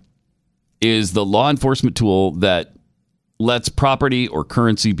forfeiture is the law enforcement tool that lets property or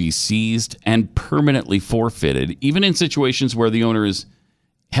currency be seized and permanently forfeited, even in situations where the owner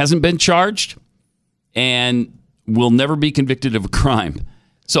hasn't been charged and will never be convicted of a crime.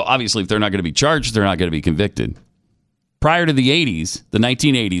 So obviously, if they're not going to be charged, they're not going to be convicted. Prior to the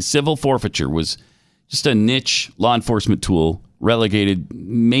 1980s, civil forfeiture was just a niche law enforcement tool relegated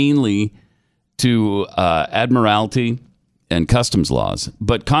mainly to admiralty and customs laws.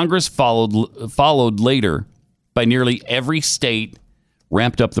 But Congress followed later by nearly every state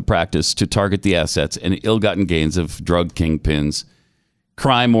ramped up the practice to target the assets and ill-gotten gains of drug kingpins,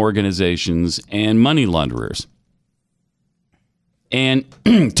 crime organizations, and money launderers. And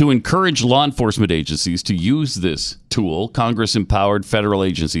to encourage law enforcement agencies to use this tool, Congress empowered federal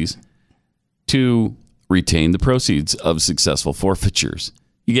agencies to retain the proceeds of successful forfeitures.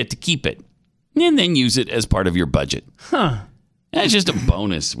 You get to keep it and then use it as part of your budget. That's just a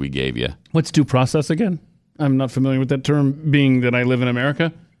bonus we gave you. What's due process again? I'm not familiar with that term, being that I live in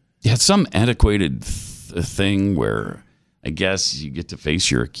America. Yeah, it's some antiquated thing where I guess you get to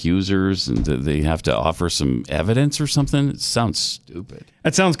face your accusers and they have to offer some evidence or something. It sounds stupid.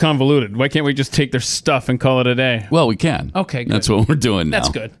 That sounds convoluted. Why can't we just take their stuff and call it a day? Well, we can. Okay, good. That's what we're doing now. That's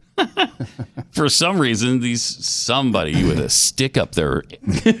good. For some reason, somebody with a stick up their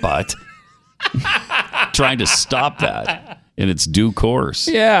butt trying to stop that in its due course.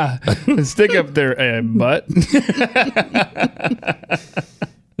 Yeah, stick up their butt.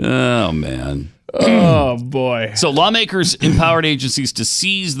 Oh, man. Oh, boy. So lawmakers empowered agencies to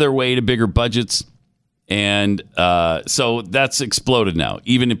seize their way to bigger budgets. And so that's exploded now,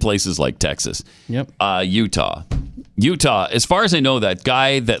 even in places like Texas. Yep. Utah, as far as I know, that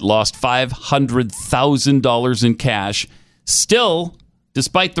guy that lost $500,000 in cash still,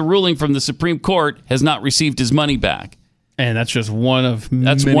 despite the ruling from the Supreme Court, has not received his money back. And that's just one of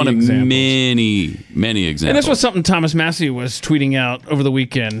That's many one of examples. many examples. And this was something Thomas Massey was tweeting out over the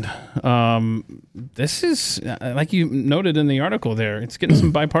weekend. This is, like you noted in the article there, it's getting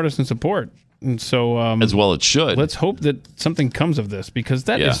some bipartisan support. And so, as well it should. Let's hope that something comes of this, because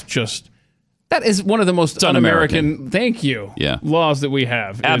that Yeah. is just, that is one of the most un-American, thank you, laws that we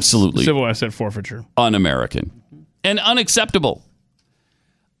have. is Absolutely. Civil asset forfeiture. Un-American and unacceptable.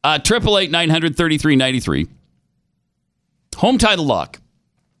 888-900-3393. Home title lock.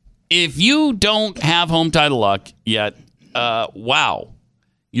 If you don't have home title lock yet, wow,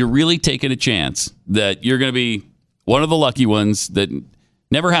 you're really taking a chance that you're going to be one of the lucky ones that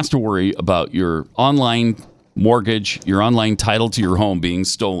never has to worry about your online mortgage, your online title to your home being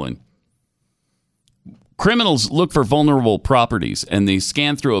stolen. Criminals look for vulnerable properties, and they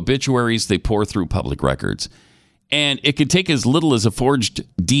scan through obituaries, they pour through public records. And it could take as little as a forged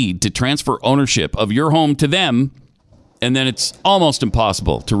deed to transfer ownership of your home to them, and then it's almost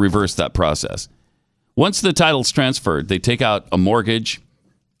impossible to reverse that process. Once the title's transferred, they take out a mortgage,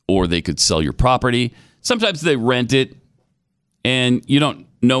 or they could sell your property. Sometimes they rent it, and you don't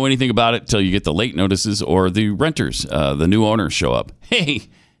know anything about it until you get the late notices or the renters, the new owners show up. Hey,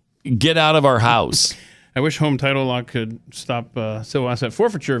 get out of our house. I wish home title lock could stop civil asset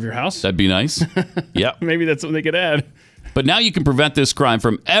forfeiture of your house. That'd be nice. Yeah. Maybe that's something they could add. But now you can prevent this crime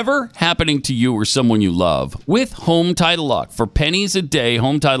from ever happening to you or someone you love with Home Title Lock. For pennies a day,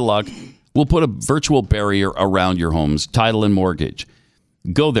 Home Title Lock will put a virtual barrier around your home's title and mortgage.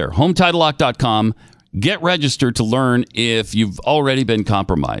 Go there, HometitleLock.com. Get registered to learn if you've already been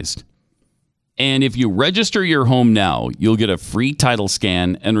compromised. And if you register your home now, you'll get a free title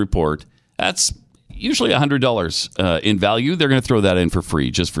scan and report. That's usually $100 in value. They're going to throw that in for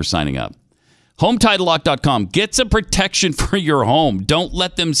free just for signing up. HometitleLock.com. Get some protection for your home. Don't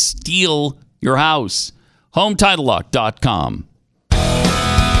let them steal your house. HometitleLock.com.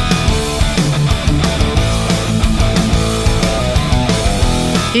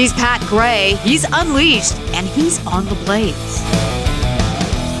 He's Pat Gray. He's unleashed, and he's on the blaze.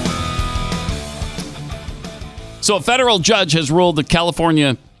 So a federal judge has ruled the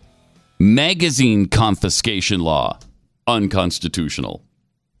California magazine confiscation law unconstitutional.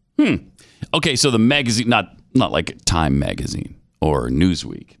 Okay, so the magazine, not like Time magazine or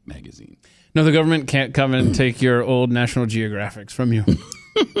Newsweek magazine. No, the government can't come and take your old National Geographics from you.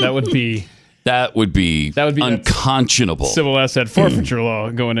 That would be unconscionable. Civil asset forfeiture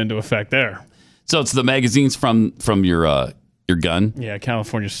law going into effect there. So it's the magazines from your gun? Yeah,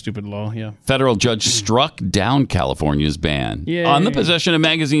 California's stupid law, yeah. Federal judge struck down California's ban Yay. on the possession of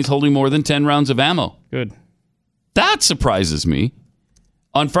magazines holding more than 10 rounds of ammo. Good. That surprises me.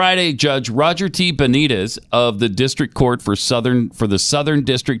 On Friday, Judge Roger T. Benitez of the District Court for the Southern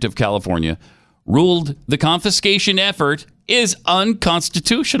District of California ruled the confiscation effort is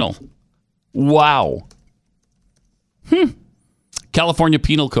unconstitutional. Wow. California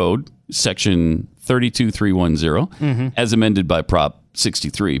Penal Code, Section 32310, as amended by Prop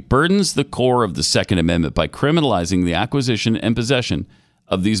 63, burdens the core of the Second Amendment by criminalizing the acquisition and possession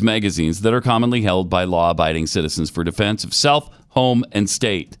of these magazines that are commonly held by law-abiding citizens for defense of self, home, and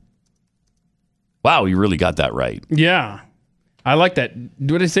state. Wow, you really got that right. Yeah. I like that. What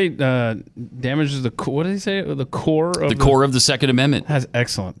did they say? Damages the core. What did they say? The core of core of the Second Amendment. That's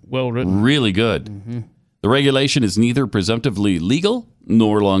excellent. Well written. Really good. The regulation is neither presumptively legal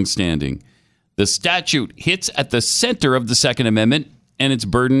nor long-standing. The statute hits at the center of the Second Amendment, and its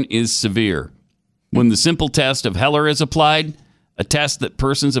burden is severe. When the simple test of Heller is applied, a test that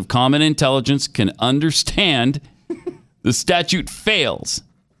persons of common intelligence can understand, the statute fails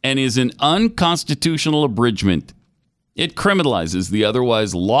and is an unconstitutional abridgment. It criminalizes the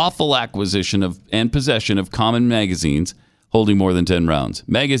otherwise lawful acquisition of and possession of common magazines holding more than 10 rounds.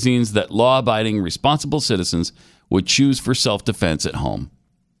 Magazines that law-abiding, responsible citizens would choose for self-defense at home.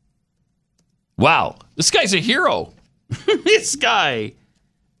 Wow, this guy's a hero. This guy.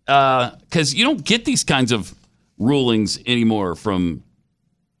 Because you don't get these kinds of rulings anymore from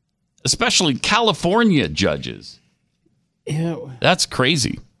especially California judges. Yeah. That's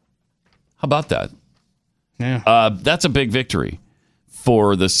crazy. How about that? Yeah. That's a big victory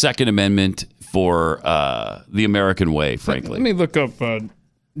for the Second Amendment, for the American way, frankly. Let me look up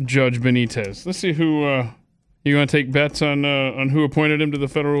Judge Benitez. Let's see who you want to take bets on who appointed him to the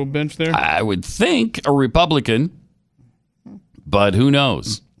federal bench there. I would think a Republican, but who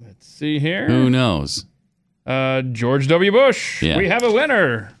knows? Let's see here. Who knows? George W. Bush. Yeah. We have a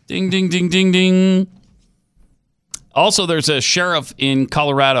winner. Ding, ding, ding, ding, ding. Also, there's a sheriff in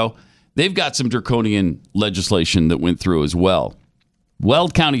Colorado. They've got some draconian legislation that went through as well.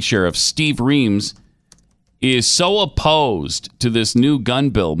 Weld County Sheriff Steve Reams is so opposed to this new gun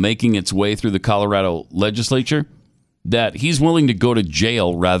bill making its way through the Colorado legislature that he's willing to go to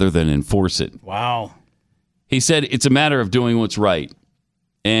jail rather than enforce it. Wow. He said it's a matter of doing what's right.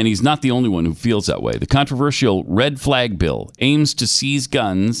 And he's not the only one who feels that way. The controversial red flag bill aims to seize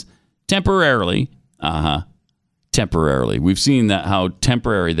guns temporarily. Temporarily. We've seen that how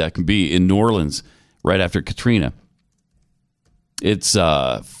temporary that can be in New Orleans right after Katrina. It's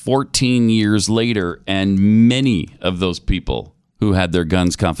 14 years later, and many of those people who had their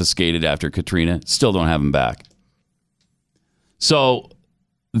guns confiscated after Katrina still don't have them back. So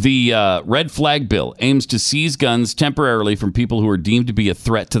the red flag bill aims to seize guns temporarily from people who are deemed to be a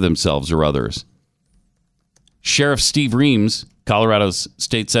threat to themselves or others. Sheriff Steve Reams, Colorado's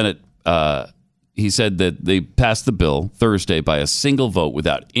state senate, he said that they passed the bill Thursday by a single vote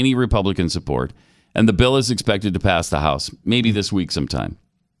without any Republican support, and the bill is expected to pass the House maybe this week sometime.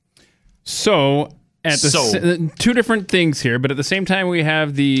 So, two different things here, but at the same time, we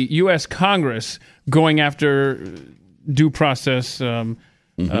have the U.S. Congress going after due process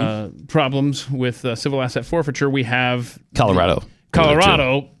problems with civil asset forfeiture. We have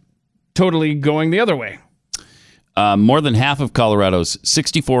Colorado totally going the other way. More than half of Colorado's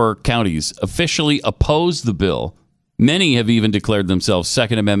 64 counties officially oppose the bill. Many have even declared themselves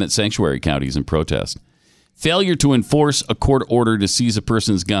Second Amendment sanctuary counties in protest. Failure to enforce a court order to seize a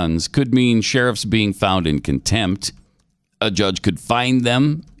person's guns could mean sheriffs being found in contempt. A judge could fine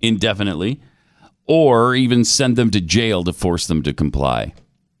them indefinitely or even send them to jail to force them to comply.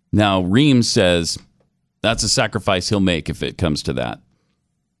 Now, Reams says that's a sacrifice he'll make if it comes to that.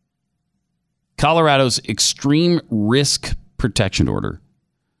 Colorado's extreme risk protection order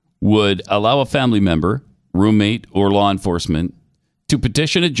would allow a family member, roommate, or law enforcement to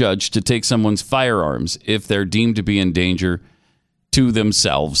petition a judge to take someone's firearms if they're deemed to be in danger to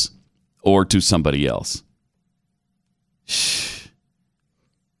themselves or to somebody else.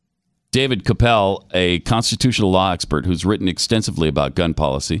 David Capel, a constitutional law expert who's written extensively about gun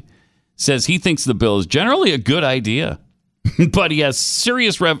policy, says he thinks the bill is generally a good idea, but he has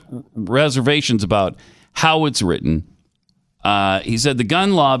serious reservations about how it's written. He said the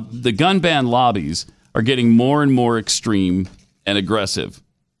gun ban lobbies are getting more and more extreme and aggressive.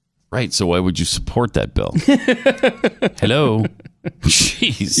 Right, so why would you support that bill? Hello?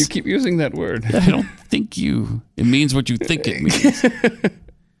 Jeez. You keep using that word. I don't think it means what you think it means.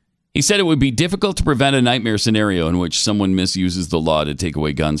 He said it would be difficult to prevent a nightmare scenario in which someone misuses the law to take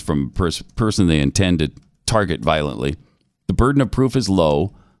away guns from a person they intend to target violently. The burden of proof is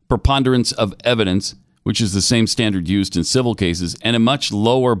low, preponderance of evidence, which is the same standard used in civil cases, and a much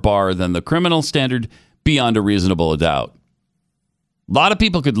lower bar than the criminal standard beyond a reasonable doubt. A lot of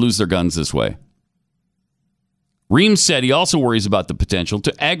people could lose their guns this way. Reams said he also worries about the potential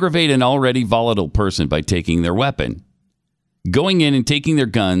to aggravate an already volatile person by taking their weapon. Going in and taking their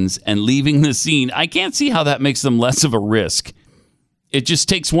guns and leaving the scene, I can't see how that makes them less of a risk. It just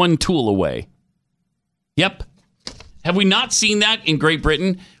takes one tool away. Yep. Have we not seen that in Great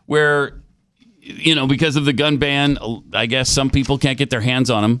Britain where, because of the gun ban, I guess some people can't get their hands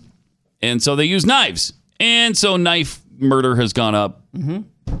on them, and so they use knives. And so knife murder has gone up 200%,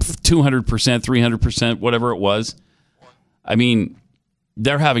 300%, whatever it was. I mean,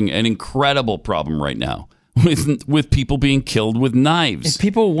 they're having an incredible problem right now with people being killed with knives. If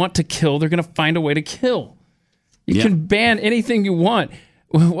people want to kill, they're going to find a way to kill. You can ban anything you want.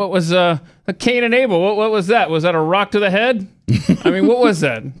 What was Cain and Abel? What was that? Was that a rock to the head? I mean, what was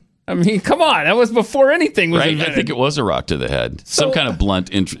that? I mean, come on. That was before anything was invented. I think it was a rock to the head. Some kind of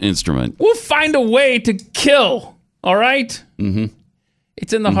blunt instrument. We'll find a way to kill. All right? Mm-hmm.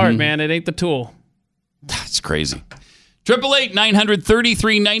 It's in the heart, man. It ain't the tool. That's crazy.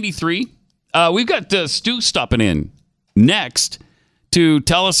 888-900-3393. We've got Stu stopping in next to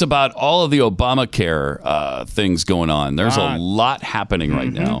tell us about all of the Obamacare things going on. There's a lot happening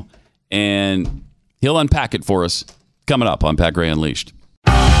right now, and he'll unpack it for us coming up on Pat Gray Unleashed.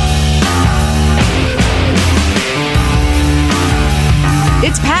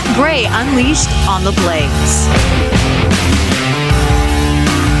 It's Pat Gray Unleashed on the Blaze.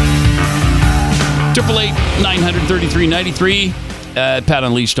 888-900-3393. Pat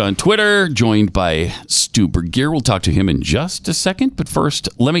Unleashed on Twitter, joined by Stu Burgear. We'll talk to him in just a second. But first,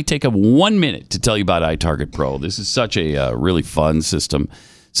 let me take 1 minute to tell you about iTarget Pro. This is such a really fun system,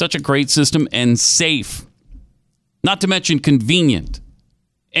 such a great system, and safe. Not to mention convenient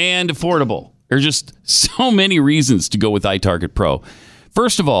and affordable. There are just so many reasons to go with iTarget Pro.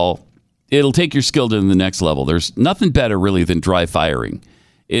 First of all, it'll take your skill to the next level. There's nothing better, really, than dry firing.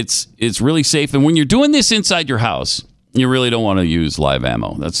 It's really safe. And when you're doing this inside your house, you really don't want to use live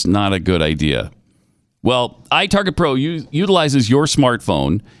ammo. That's not a good idea. Well, iTarget Pro utilizes your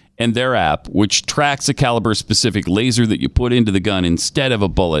smartphone and their app, which tracks a caliber-specific laser that you put into the gun instead of a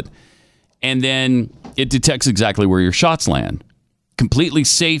bullet, and then it detects exactly where your shots land. Completely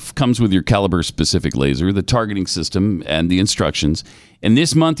safe, comes with your caliber-specific laser, the targeting system, and the instructions. And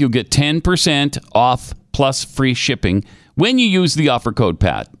this month, you'll get 10% off plus free shipping when you use the offer code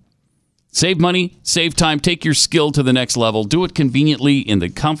PAT. Save money, save time, take your skill to the next level. Do it conveniently in the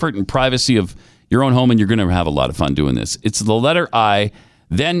comfort and privacy of your own home, and you're going to have a lot of fun doing this. It's the letter I,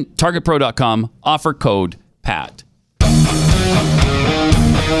 then targetpro.com, offer code PAT.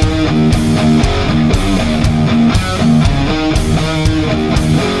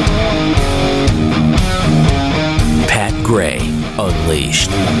 Pat Gray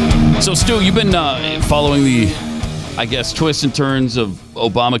Unleashed. So, Stu, you've been following the, I guess, twists and turns of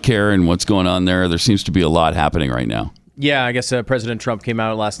Obamacare and what's going on there. There seems to be a lot happening right now. Yeah, I guess President Trump came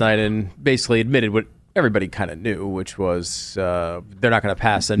out last night and basically admitted what everybody kind of knew, which was they're not going to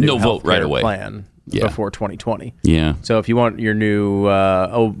pass a new vote right away plan before 2020. Yeah. So if you want your new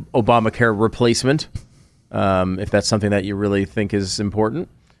Obamacare replacement, if that's something that you really think is important,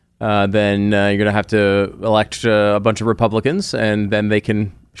 then you're going to have to elect a bunch of Republicans, and then they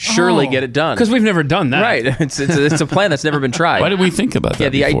can surely get it done. Because we've never done that. Right. It's a plan that's never been tried. Why did we think about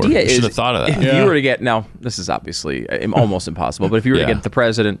that the before? idea We is, should have thought of that. if you were to get, now this is obviously almost impossible, but if you were to get the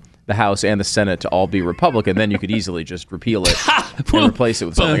president, the House, and the Senate to all be Republican, then you could easily just repeal it and replace it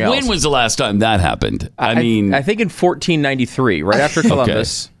with something else. When was the last time that happened? I mean, I think in 1493, right after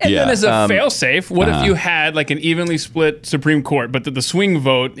Columbus. And then as a fail-safe, what if you had like an evenly split Supreme Court, but the swing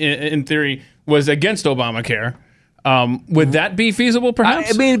vote, in theory, was against Obamacare? Would that be feasible,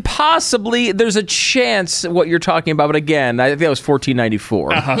 perhaps? I mean, possibly. There's a chance what you're talking about, but again, I think that was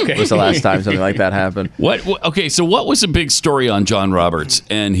 1494 was the last time something like that happened. Okay, so what was the big story on John Roberts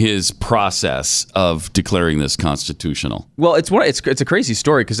and his process of declaring this constitutional? Well, it's a crazy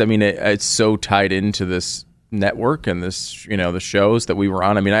story because I mean it's so tied into this network and this the shows that we were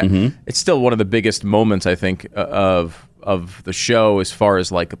on. I mean, it's still one of the biggest moments I think of the show as far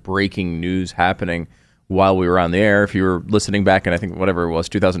as like breaking news happening while we were on the air. If you were listening back in, I think, whatever it was,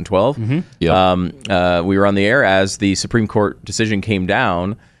 2012, we were on the air as the Supreme Court decision came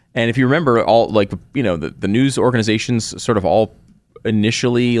down. And if you remember, all the news organizations sort of all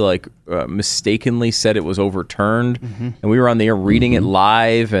initially mistakenly said it was overturned. And we were on the air reading it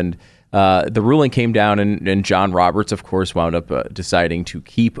live. And the ruling came down, and John Roberts, of course, wound up deciding to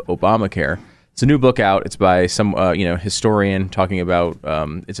keep Obamacare. It's a new book out. It's by some historian talking about,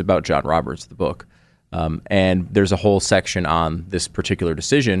 it's about John Roberts, the book. And there's a whole section on this particular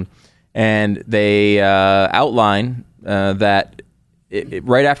decision, and they outline that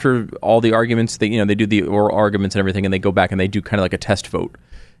right after all the arguments, they do the oral arguments and everything, and they go back and they do kind of like a test vote,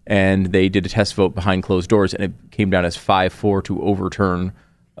 and they did a test vote behind closed doors, and it came down as 5-4 to overturn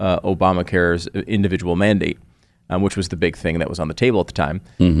Obamacare's individual mandate, which was the big thing that was on the table at the time,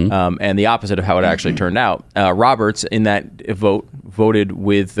 and the opposite of how it actually turned out. Roberts, in that vote, voted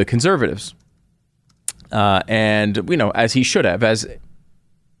with the conservatives. And, as he should have, as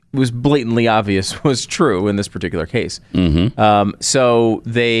was blatantly obvious was true in this particular case. So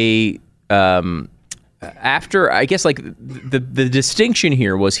they, after, I guess, the distinction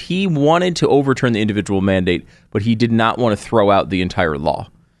here was he wanted to overturn the individual mandate, but he did not want to throw out the entire law.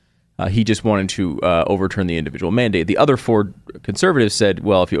 He just wanted to overturn the individual mandate. The other four conservatives said,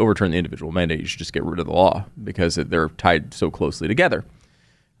 well, if you overturn the individual mandate, you should just get rid of the law because they're tied so closely together.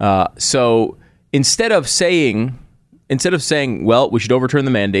 So instead of saying, well, we should overturn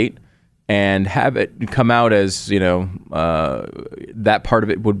the mandate and have it come out as, that part of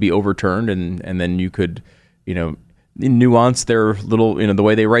it would be overturned, and then you could, nuance their little, the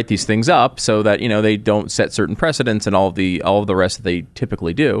way they write these things up so that, they don't set certain precedents and all of the rest that they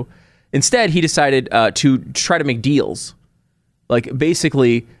typically do. Instead, he decided to try to make deals. Like,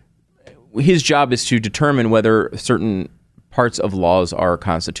 basically, his job is to determine whether certain parts of laws are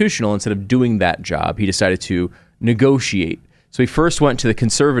constitutional. Instead of doing that job, he decided to negotiate. So he first went to the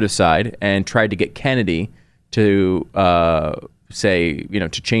conservative side and tried to get Kennedy to to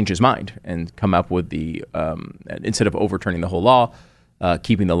change his mind and come up with the, instead of overturning the whole law,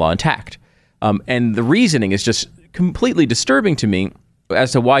 keeping the law intact. And the reasoning is just completely disturbing to me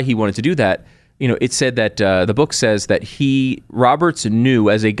as to why he wanted to do that. It said that the book says that Roberts knew,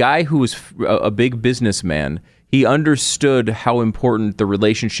 as a guy who was a big businessman, he understood how important the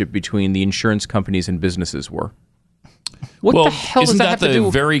relationship between the insurance companies and businesses were. What the hell does isn't that have to do? the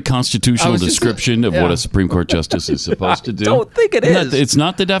very constitutional description of what a Supreme Court justice is supposed to do? I don't think it is. It's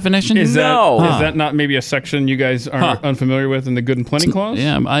not the definition? Is No. that not maybe a section you guys are unfamiliar with in the Good and Plenty Clause?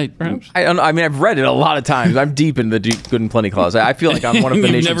 Yeah, perhaps. I don't know. I mean, I've read it a lot of times. I'm deep in the Good and Plenty Clause. I feel like I'm one of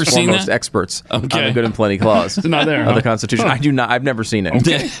the You've never nation's seen foremost that? experts on Okay. the Good and Plenty Clause. It's not there, of huh? the Constitution. I do not. I've never seen it.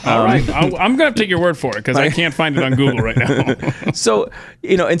 All right. I'm going to have to take your word for it because I can't find it on Google right now. So,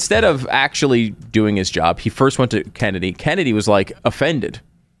 instead of actually doing his job, he first went to Kennedy. Kennedy was like offended.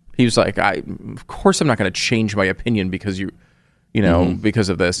 He was like, of course I'm not going to change my opinion because because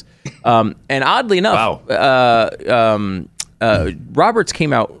of this. And oddly enough, Roberts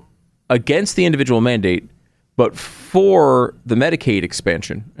came out against the individual mandate, but for the Medicaid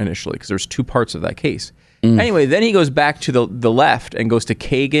expansion initially, because there's two parts of that case. Anyway, then he goes back to the left and goes to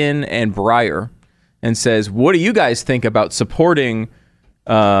Kagan and Breyer and says, what do you guys think about supporting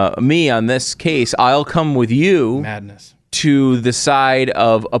me on this case? I'll come with you to the side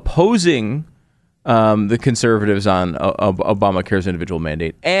of opposing the conservatives on Obamacare's individual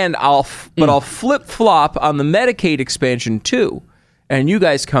mandate. And I'll flip-flop on the Medicaid expansion too. And you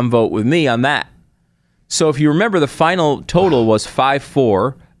guys come vote with me on that. So if you remember, the final total was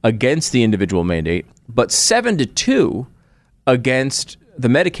 5-4 against the individual mandate, but 7-2 against the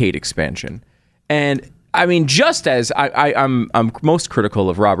Medicaid expansion. And I mean, just as I'm most critical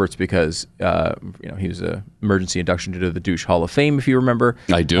of Roberts because he was an emergency induction to the Douche Hall of Fame, if you remember.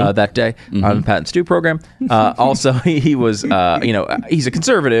 I do. That day on the Pat and Stu program. Also, he was he's a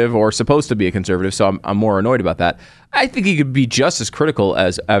conservative or supposed to be a conservative, so I'm more annoyed about that. I think he could be just as critical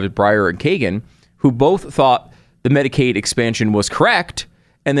as Breyer and Kagan, who both thought the Medicaid expansion was correct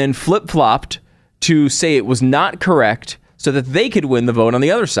and then flip-flopped to say it was not correct so that they could win the vote on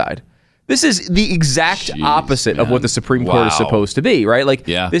the other side. This is the exact opposite of what the Supreme Court is supposed to be, right? Like,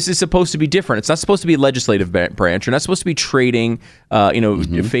 this is supposed to be different. It's not supposed to be a legislative branch. You're not supposed to be trading,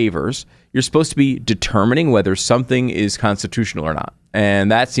 favors. You're supposed to be determining whether something is constitutional or not.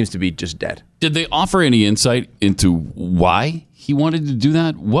 And that seems to be just dead. Did they offer any insight into why he wanted to do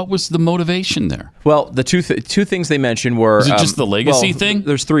that? What was the motivation there? Well, the two things they mentioned were... Was it just the legacy thing?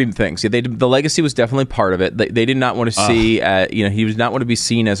 There's three things. The legacy was definitely part of it. They did not want to see... he did not want to be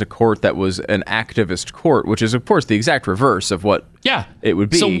seen as a court that was an activist court, which is, of course, the exact reverse of what it would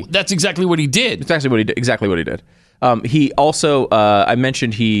be. So that's exactly what he did. It's actually exactly what he did. He also... I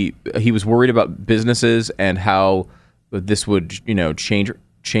mentioned he was worried about businesses and how this would,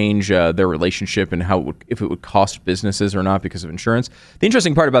 change their relationship and if it would cost businesses or not because of insurance. The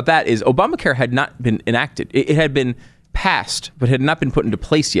interesting part about that is Obamacare had not been enacted. It had been passed, but had not been put into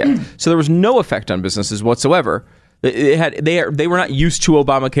place yet. So there was no effect on businesses whatsoever. They were not used to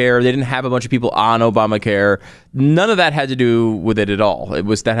Obamacare. They didn't have a bunch of people on Obamacare. None of that had to do with it at all.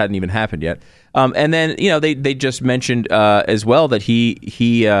 That hadn't even happened yet. And then they just mentioned as well that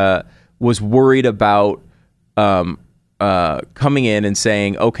he was worried about coming in and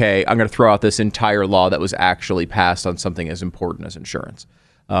saying, okay, I'm going to throw out this entire law that was actually passed on something as important as insurance.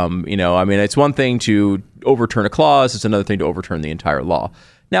 It's one thing to overturn a clause. It's another thing to overturn the entire law.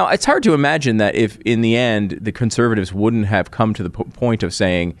 Now, it's hard to imagine that if in the end the conservatives wouldn't have come to the point of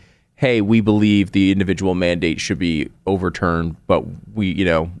saying, hey, we believe the individual mandate should be overturned, but we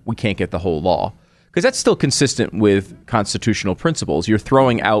can't get the whole law. Because that's still consistent with constitutional principles. You're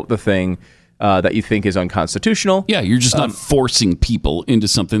throwing out the thing that you think is unconstitutional. Yeah, you're just not forcing people into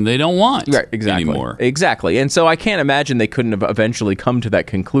something they don't want anymore. Exactly. And so I can't imagine they couldn't have eventually come to that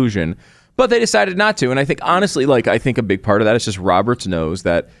conclusion, but they decided not to. And I think, honestly, I think a big part of that is just Roberts knows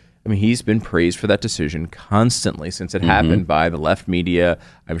that, he's been praised for that decision constantly since it happened by the left media.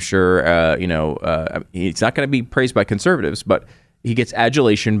 I'm sure, he's not going to be praised by conservatives, but he gets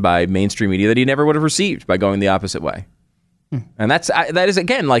adulation by mainstream media that he never would have received by going the opposite way. And that is,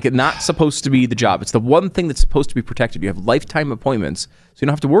 again, not supposed to be the job. It's the one thing that's supposed to be protected. You have lifetime appointments, so you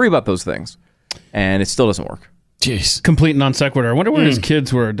don't have to worry about those things. And it still doesn't work. Jeez. Complete non sequitur. I wonder where his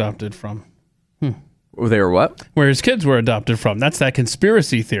kids were adopted from. They were what? Where his kids were adopted from. That's that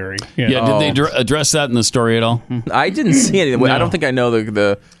conspiracy theory. Yeah, did they address that in the story at all? I didn't see anything. No. I don't think I know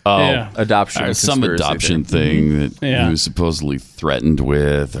the adoption. Some adoption thing that he was supposedly threatened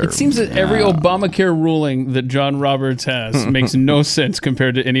with. It seems that every Obamacare ruling that John Roberts has makes no sense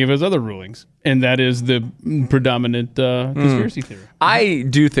compared to any of his other rulings. And that is the predominant conspiracy theory. I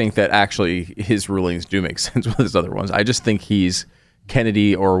do think that actually his rulings do make sense with his other ones. I just think he's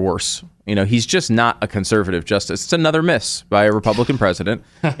Kennedy or worse. He's just not a conservative justice. It's another miss by a Republican president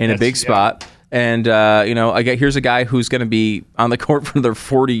in a big spot. And, here's a guy who's going to be on the court for another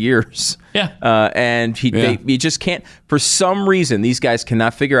 40 years. Yeah. And he just can't, for some reason, these guys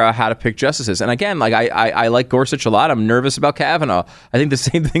cannot figure out how to pick justices. And again, like I like Gorsuch a lot. I'm nervous about Kavanaugh. I think the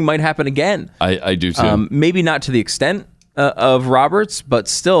same thing might happen again. I do too. Maybe not to the extent of Roberts, but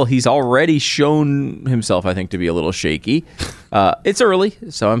still, he's already shown himself, I think, to be a little shaky. It's early,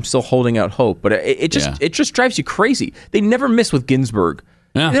 so I'm still holding out hope. But it just drives you crazy. They never miss with Ginsburg.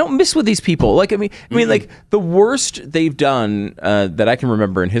 Yeah. They don't miss with these people. Like like the worst they've done that I can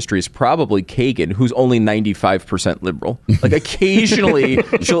remember in history is probably Kagan, who's only 95% liberal. Like occasionally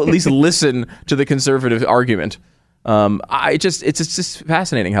she'll at least listen to the conservative argument. It's just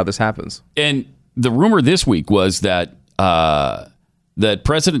fascinating how this happens. And the rumor this week was that that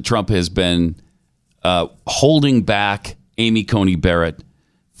President Trump has been holding back Amy Coney Barrett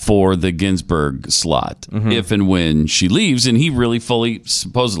for the Ginsburg slot if and when she leaves. And he really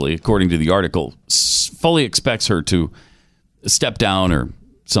supposedly, according to the article, fully expects her to step down or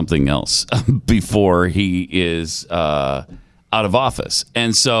something else before he is out of office.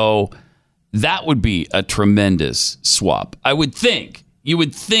 And so that would be a tremendous swap. You would think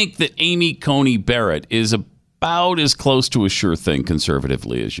that Amy Coney Barrett is about as close to a sure thing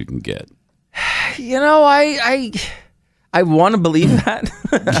conservatively as you can get. I want to believe that.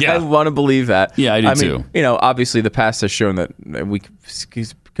 Yeah. I want to believe that. Yeah, I do too. Obviously the past has shown that we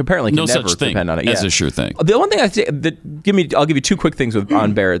apparently can no never such thing depend on it. as a sure thing. The one thing I'll give you two quick things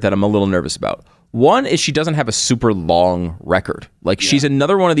on Barrett that I'm a little nervous about. One is she doesn't have a super long record. She's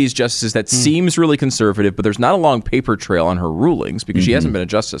another one of these justices that seems really conservative, but there's not a long paper trail on her rulings because she hasn't been a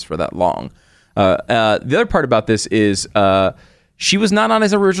justice for that long. The other part about this is she was not on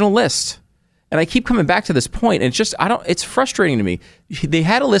his original list. And I keep coming back to this point, and it's frustrating to me. They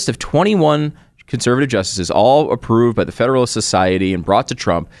had a list of 21 conservative justices, all approved by the Federalist Society and brought to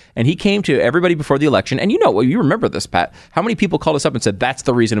Trump. And he came to everybody before the election. And you remember this, Pat. How many people called us up and said, that's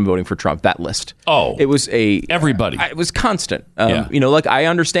the reason I'm voting for Trump, that list? Oh. It was everybody. It was constant. I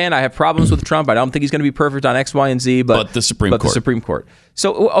understand I have problems with Trump. I don't think he's going to be perfect on X, Y, and Z. But the Supreme Court. The Supreme Court.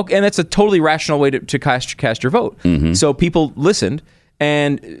 So, and that's a totally rational way to cast your vote. So people listened.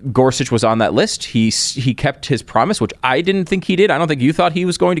 And Gorsuch was on that list. He kept his promise, which I didn't think he did. I don't think you thought he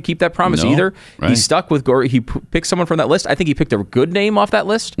was going to keep that promise either. Right. He stuck with He picked someone from that list. I think he picked a good name off that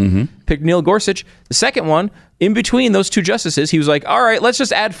list. Picked Neil Gorsuch. The second one, in between those two justices, he was like, all right, let's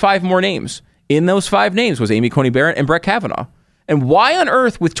just add 5 more names. In those 5 names was Amy Coney Barrett and Brett Kavanaugh. And why on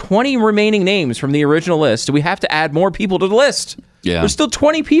earth, with 20 remaining names from the original list, do we have to add more people to the list? Yeah. There's still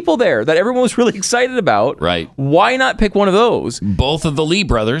 20 people there that everyone was really excited about. Right. Why not pick one of those? Both of the Lee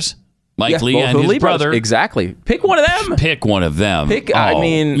brothers, Mike Lee and his brother. Exactly. Pick one of them. Pick one of them.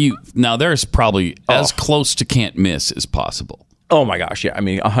 Now there's probably as close to can't miss as possible. Oh my gosh, yeah.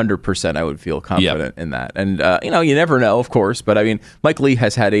 100% I would feel confident in that. And, you never know, of course. But, Mike Lee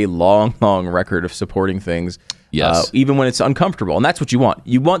has had a long, long record of supporting things. Yes. Even when it's uncomfortable. And that's what you want.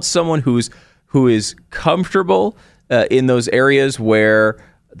 You want someone who is comfortable in those areas where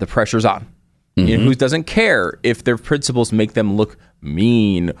the pressure's on. Who doesn't care if their principles make them look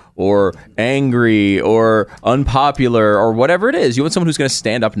mean or angry or unpopular or whatever it is. You want someone who's going to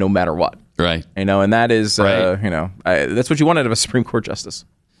stand up no matter what. Right. And that is, that's what you want out of a Supreme Court justice.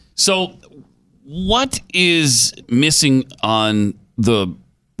 So what is missing on the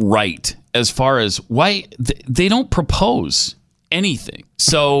right as far as why they don't propose anything?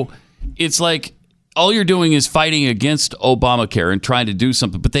 So it's like all you're doing is fighting against Obamacare and trying to do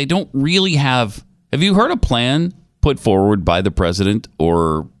something, but they don't really have you heard a plan put forward by the president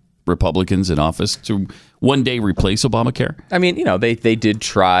or Republicans in office to one day replace Obamacare? They did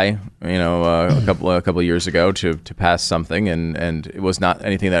try, a couple of years ago to pass something, and it was not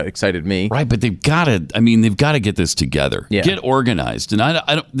anything that excited me. Right, but they've got to get this together, get organized,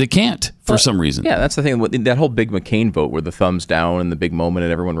 and they can't for some reason. Yeah, that's the thing. That whole big McCain vote, where the thumbs down and the big moment,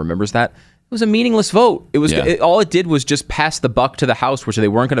 and everyone remembers that. It was a meaningless vote. It was all it did was just pass the buck to the House, which they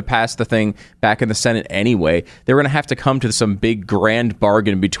weren't going to pass the thing back in the Senate anyway. They were going to have to come to some big grand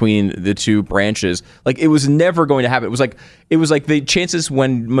bargain between the two branches. It was never going to happen. It was like the chances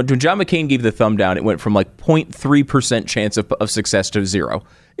when John McCain gave the thumb down, it went from 0.3% chance of success to 0.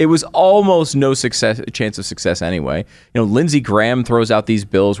 It was almost no chance of success anyway. Lindsey Graham throws out these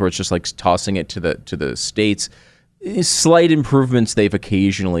bills where it's just tossing it to the states. Slight improvements they've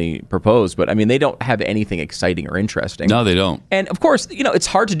occasionally proposed, but they don't have anything exciting or interesting. No, they don't. And of course, it's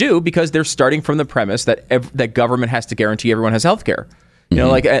hard to do because they're starting from the premise that that government has to guarantee everyone has health care.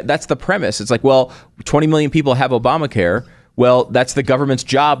 That's the premise. It's 20 million people have Obamacare. well, that's the government's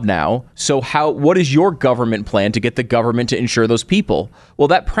job now. So what is your government plan to get the government to insure those people? Well,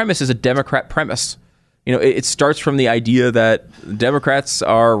 that premise is a Democrat premise. It starts from the idea that Democrats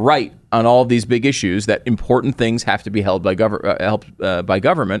are right on all of these big issues, that important things have to be held by by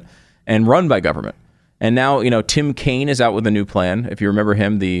government and run by government. And now, Tim Kaine is out with a new plan. If you remember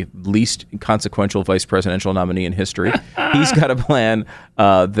him, the least consequential vice presidential nominee in history, he's got a plan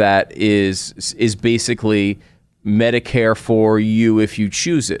that is basically Medicare for you if you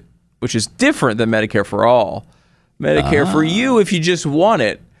choose it, which is different than Medicare for all. Medicare for you if you just want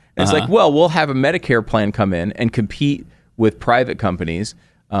it. And it's like, well, we'll have a Medicare plan come in and compete with private companies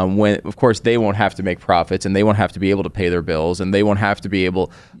when, of course, they won't have to make profits and they won't have to be able to pay their bills and they won't have to be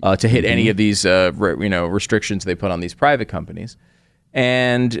able to hit any of these restrictions they put on these private companies.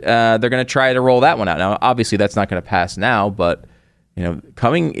 And they're going to try to roll that one out. Now, obviously, that's not going to pass now, but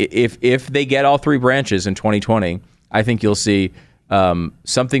coming if they get all three branches in 2020, I think you'll see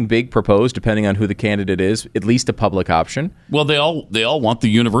something big proposed, depending on who the candidate is, at least a public option. Well, they all want the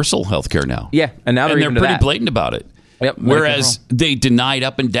universal health care now. Yeah, and now they're pretty blatant about it. Yep, whereas they denied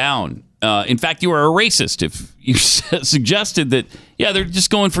up and down. In fact, you were a racist if you suggested that, they're just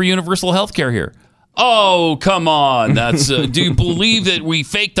going for universal health care here. Oh, come on. That's do you believe that we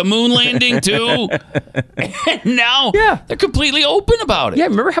faked the moon landing too? And now they're completely open about it. Yeah,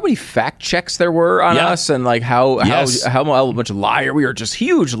 remember how many fact checks there were on us and like how much liar we were, just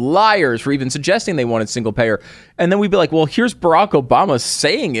huge liars for even suggesting they wanted single payer. And then we'd be like, well, here's Barack Obama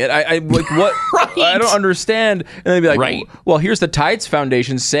saying it. I like what right. I don't understand. And they'd be like, well, here's the Tides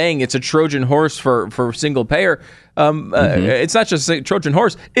Foundation saying it's a Trojan horse for single payer. It's not just a Trojan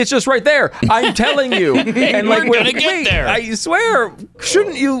horse. It's just right there. I'm telling you. And we're going to get there. I swear,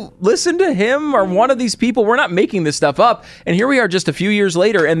 shouldn't you listen to him or one of these people? We're not making this stuff up. And here we are just a few years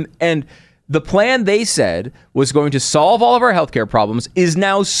later. And the plan they said was going to solve all of our healthcare problems is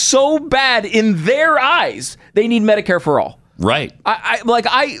now so bad in their eyes, they need Medicare for all. Right.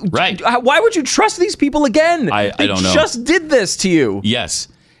 Right. Why would you trust these people again? I don't know. They just did this to you. Yes.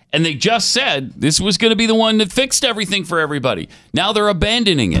 And they just said this was going to be the one that fixed everything for everybody. Now they're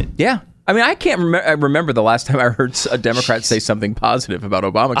abandoning it. Yeah. I mean, I can't remember the last time I heard a Democrat say something positive about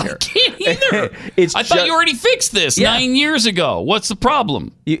Obamacare. I can't either. I thought you already fixed this 9 years ago. What's the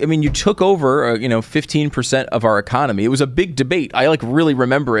problem? You took over, 15% of our economy. It was a big debate. I really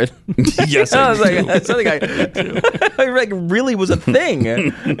remember it. Yes, I was like, that's something I really was a thing.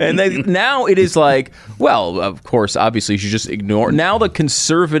 And now it is like, well, of course, obviously, you should just ignore. Now the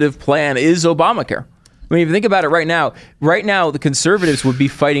conservative plan is Obamacare. I mean, if you think about it right now, the conservatives would be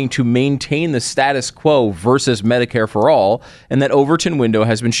fighting to maintain the status quo versus Medicare for all. And that Overton window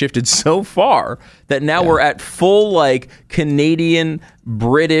has been shifted so far that now we're at full Canadian,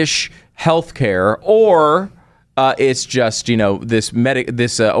 British healthcare, or it's just, this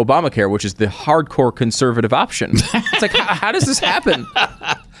Obamacare, which is the hardcore conservative option. It's like, how does this happen?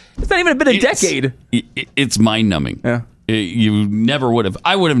 It's not even been a decade. It's mind-numbing. Yeah. You never would have.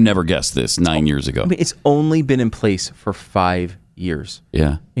 I would have never guessed this 9 years ago. I mean, it's only been in place for 5 years.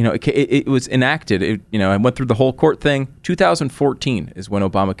 Yeah. It was enacted. I went through the whole court thing. 2014 is when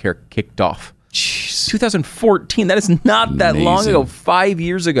Obamacare kicked off. Jeez. 2014. That is not that long ago. 5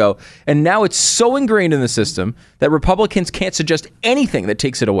 years ago. And now it's so ingrained in the system that Republicans can't suggest anything that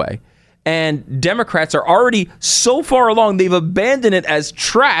takes it away. And Democrats are already so far along, they've abandoned it as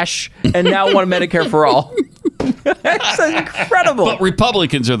trash and now want Medicare for all. That's incredible. But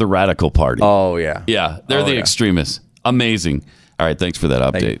Republicans are the radical party. Oh, yeah. Yeah, they're the extremists. Amazing. All right, thanks for that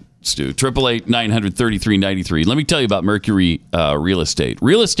update, Stu. 888-900-3393. Let me tell you about Mercury Real Estate.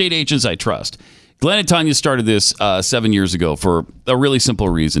 Real estate agents I trust. Glenn and Tanya started this 7 years ago for a really simple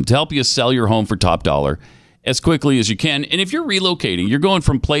reason, to help you sell your home for top dollar as quickly as you can. And if you're relocating, you're going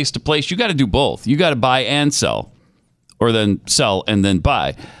from place to place, you got to do both. You got to buy and sell, or then sell and then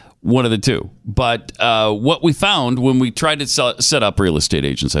buy. One of the two. But what we found when we tried to set up Real Estate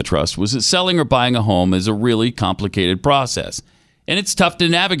Agents I Trust was that selling or buying a home is a really complicated process, and it's tough to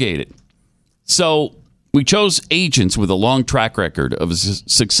navigate it. So we chose agents with a long track record of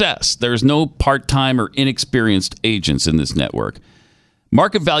success. There's no part-time or inexperienced agents in this network.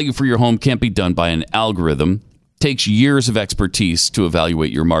 Market value for your home can't be done by an algorithm. It takes years of expertise to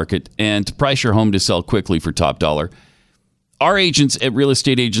evaluate your market and to price your home to sell quickly for top dollar. Our agents at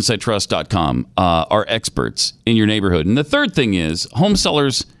realestateagentsitrust.com are experts in your neighborhood. And the third thing is, home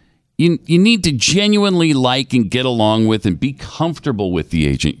sellers, you need to genuinely like and get along with and be comfortable with the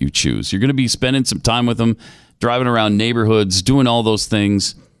agent you choose. You're going to be spending some time with them, driving around neighborhoods, doing all those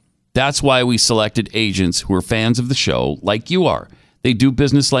things. That's why we selected agents who are fans of the show, like you are. They do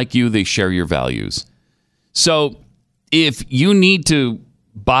business like you. They share your values. So If you need to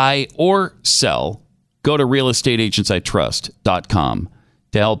buy or sell, go to realestateagentsitrust.com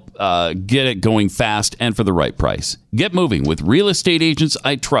to help get it going fast and for the right price. Get moving with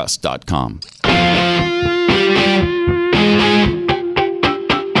realestateagentsitrust.com.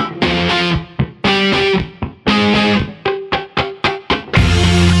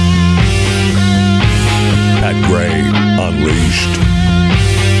 Pat Gray Unleashed.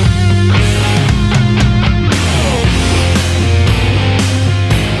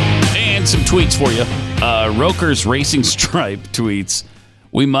 And some tweets for you. Roker's Racing Stripe tweets,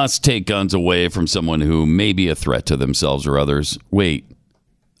 "We must take guns away from someone who may be a threat to themselves or others." Wait,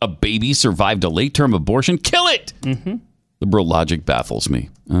 a baby survived a late-term abortion? Kill it! Mm-hmm. Liberal logic baffles me.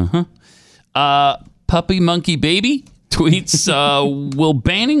 Puppy Monkey Baby tweets, will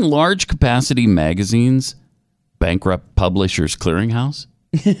banning large capacity magazines bankrupt Publishers Clearinghouse?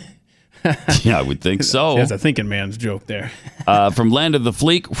 Yeah, I would think so. That's a thinking man's joke there. From Land of the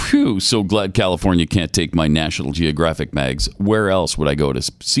Fleek, whew, so glad California can't take my National Geographic mags. Where else would I go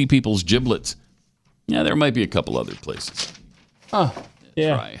to see people's giblets? Yeah, there might be a couple other places. Oh,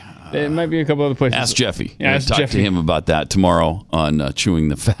 yeah. There might be a couple other places. Ask Jeffy. Yeah, Talk to him about that tomorrow on Chewing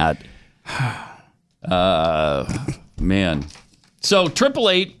the Fat. Man. So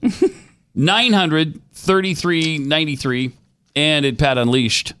 888-900-3393 and at Pat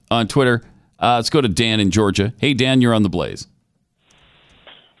Unleashed on Twitter. Let's go to Dan in Georgia. Hey, Dan, you're on the Blaze.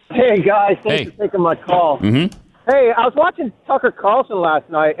 Hey, guys. Thanks for taking my call. Mm-hmm. Hey, I was watching Tucker Carlson last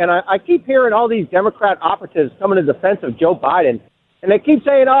night, and I keep hearing all these Democrat operatives coming in defense of Joe Biden. And they keep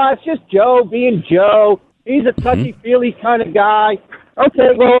saying, oh, it's just Joe being Joe. He's a touchy-feely kind of guy.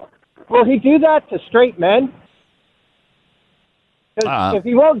 Okay, well, will he do that to straight men? Because if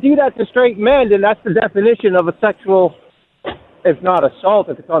he won't do that to straight men, then that's the definition of a sexual, if not assault,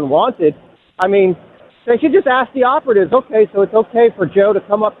 if it's unwanted. I mean, they should just ask the operatives, okay, so it's okay for Joe to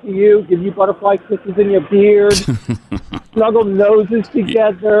come up to you, give you butterfly kisses in your beard, snuggle noses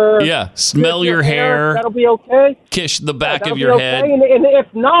together. Yeah, smell your hair. That'll be okay. Kiss the back of your head. And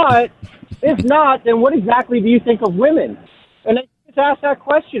if not, then what exactly do you think of women? And they just ask that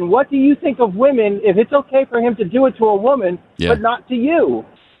question. What do you think of women if it's okay for him to do it to a woman, but not to you?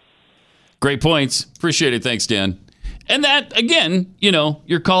 Great points. Appreciate it. Thanks, Dan. And that, again,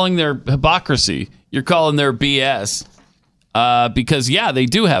 you're calling their hypocrisy. You're calling their BS because, they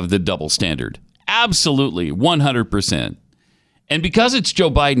do have the double standard. Absolutely, 100%. And because it's Joe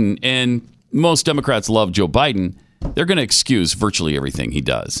Biden, and most Democrats love Joe Biden, they're going to excuse virtually everything he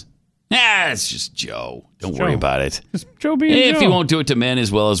does. It's just Joe. Don't worry about it. Just Joe being Joe. If he won't do it to men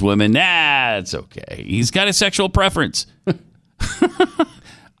as well as women, it's okay. He's got a sexual preference.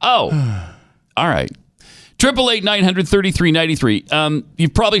 All right. 888-900-3393.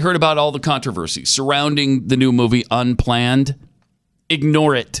 You've probably heard about all the controversy surrounding the new movie Unplanned.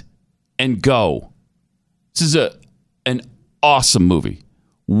 Ignore it and go. This is an awesome movie.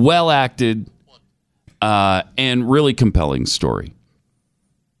 Well acted and really compelling story.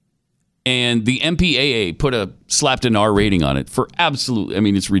 And the MPAA slapped an R rating on it for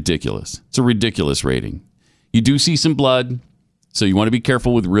absolutely, it's ridiculous. It's a ridiculous rating. You do see some blood, so you want to be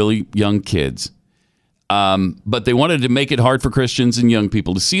careful with really young kids. But they wanted to make it hard for Christians and young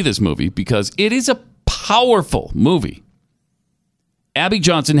people to see this movie because it is a powerful movie. Abby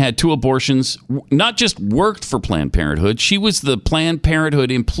Johnson had 2 abortions, not just worked for Planned Parenthood. She was the Planned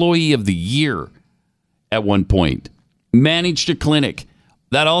Parenthood Employee of the Year at one point, managed a clinic.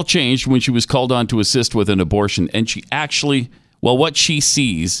 That all changed when she was called on to assist with an abortion. And she actually, what she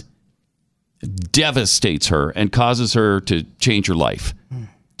sees devastates her and causes her to change her life.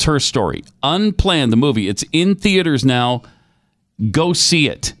 It's her story. Unplanned, the movie. It's in theaters now. Go see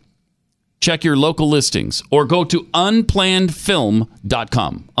it. Check your local listings or go to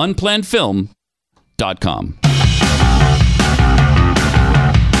unplannedfilm.com. Unplannedfilm.com.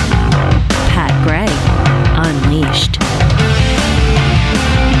 Pat Gray Unleashed.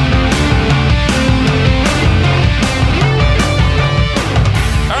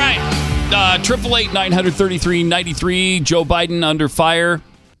 All right. 888-900-3393. Joe Biden under fire.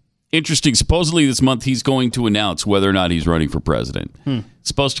 Interesting. Supposedly this month he's going to announce whether or not he's running for president. It's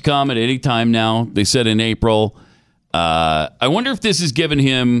supposed to come at any time now. They said in April. I wonder if this has given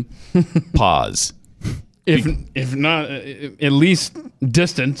him pause. If not, at least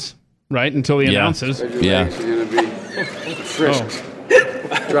distance, right, until he announces. Yeah. Frisk.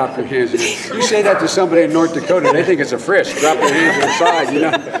 Drop your hands. You say that to somebody in North Dakota, they think it's a frisk. Drop your hands to the side,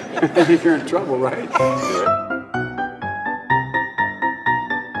 I think you're in trouble, right?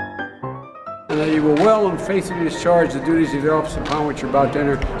 And that you will well and faithfully discharge the duties of the office upon which you're about to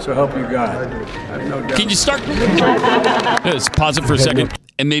enter, so help you God. I have no doubt. Can you start? Let's pause it for a second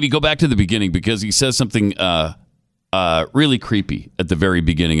and maybe go back to the beginning, because he says something really creepy at the very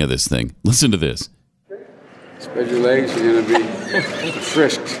beginning of this thing. Listen to this. Spread your legs, you're going to be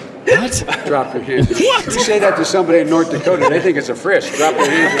frisked. What? Drop your hands. What? You say that to somebody in North Dakota, they think it's a frisk. Drop your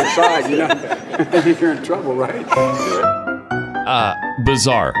hands to the side, you know. You're in trouble, right?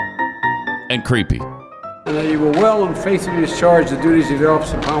 Bizarre and creepy. And that you will well and faithfully discharge the duties of the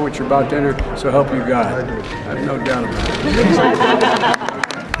office upon which you're about to enter, so help you God. I have no doubt about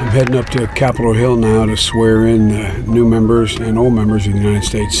it. I'm heading up to Capitol Hill now to swear in new members and old members of the United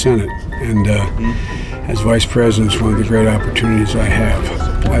States Senate. And as Vice President, it's one of the great opportunities I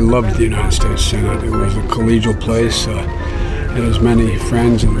have. I loved the United States Senate. It was a collegial place. It had as many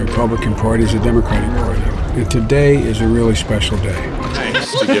friends in the Republican Party as the Democratic Party. And today is a really special day.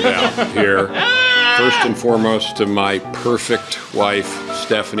 Thanks to give out here. First and foremost to my perfect wife,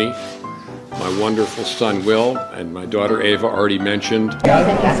 Stephanie, my wonderful son, Will, and my daughter, Ava, already mentioned. Taking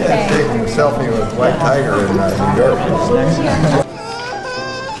a selfie with White Tiger in New York.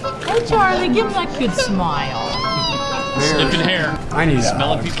 Hey, Charlie, give him that good smile. Sniffing hair. I need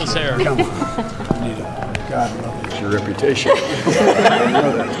smelling people's hair. Come on. I need a God love it's your reputation. I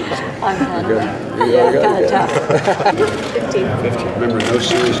know that. 50. Remember, no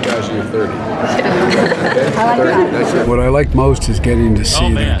serious guys in your 30s. What I like most is getting to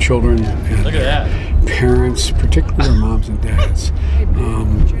see their children and their parents, particularly their moms and dads.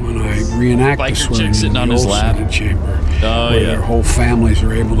 When I reenact the swearing in the old Senate chamber, where their whole families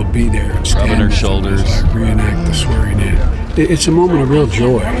are able to be there and stand rubbing their shoulders. as I reenact the swearing in. It's a moment of real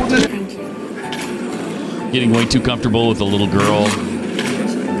joy. Getting way too comfortable with the little girl.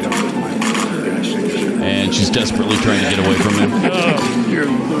 And she's desperately trying to get away from him.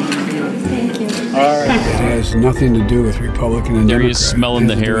 It has nothing to do with Republican and There he Democrat. is, smelling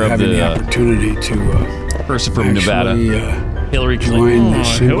the hair of the the opportunity to person from Nevada. Hillary join the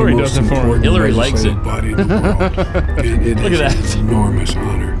single Hillary most does it for him. important Hillary likes legislative it. body in the world. And it Look is at that. an enormous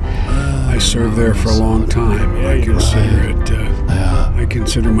honor. I served there for a long time. I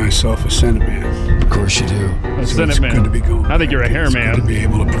consider myself a Senate man. Of course you do. A So Senate it's man. good to be going. I think you're a hair It's man. good to be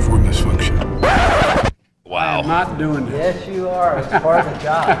able to perform this function. Wow. I'm not doing this. Yes, you are. It's part of the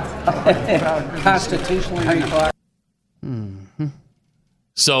job. Constitutionally required.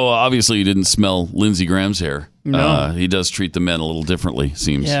 So obviously you didn't smell Lindsey Graham's hair. No. He does treat the men a little differently,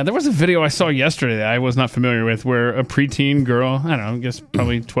 seems. Yeah, there was a video I saw yesterday that I was not familiar with where a preteen girl, I don't know, I guess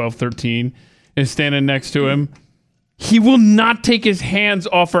probably 12, 13, is standing next to him. He will not take his hands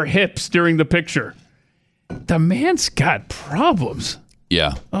off her hips during the picture. The man's got problems.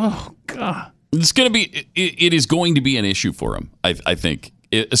 Yeah. Oh, God. It's going to be. It is going to be an issue for him. I think,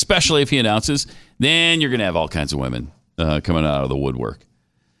 especially if he announces. Then you're going to have all kinds of women coming out of the woodwork,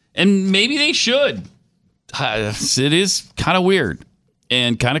 and maybe they should. It is kind of weird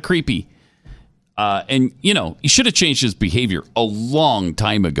and kind of creepy. And you know, he should have changed his behavior a long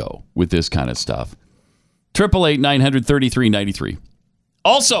time ago with this kind of stuff. 888-933-93.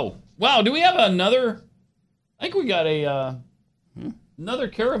 Also, wow, do we have another? I think we got another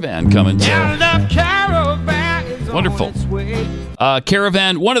caravan coming. Wonderful.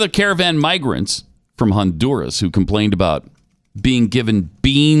 Caravan. One of the caravan migrants from Honduras who complained about being given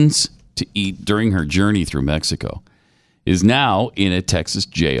beans to eat during her journey through Mexico is now in a Texas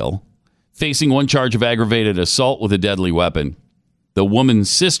jail, facing one charge of aggravated assault with a deadly weapon. The woman's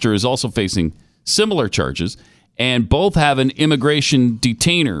sister is also facing similar charges, and both have an immigration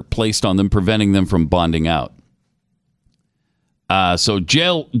detainer placed on them, preventing them from bonding out. So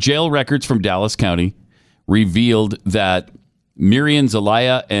jail records from Dallas County revealed that Miriam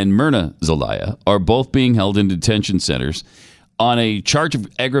Zelaya and Myrna Zelaya are both being held in detention centers on a charge of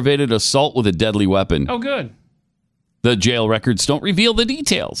aggravated assault with a deadly weapon. Oh, good. The jail records don't reveal the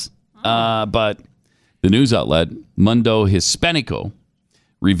details, but the news outlet Mundo Hispanico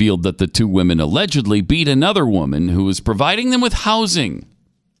revealed that the two women allegedly beat another woman who was providing them with housing.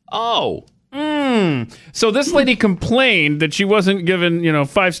 Oh. So this lady complained that she wasn't given,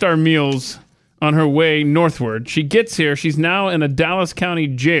 5-star meals on her way northward. She gets here. She's now in a Dallas County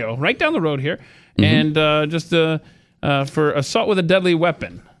jail right down the road here. And for assault with a deadly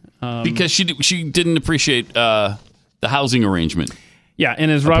weapon. Because she didn't appreciate the housing arrangement. Yeah,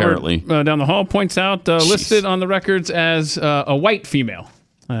 and as apparently. Robert down the hall points out, listed on the records as a white female,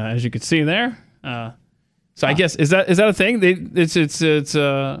 as you can see there. So I guess is that a thing?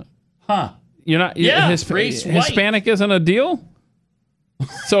 You're not. Race white. Hispanic isn't a deal.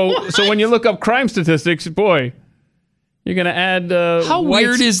 So when you look up crime statistics, boy, You're going to add how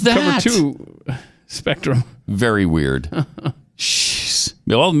weird is that? Cover 2 spectrum. Very weird. Jeez.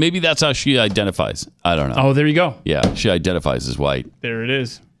 Well, maybe that's how she identifies. I don't know. Oh, there you go. Yeah, she identifies as white. There it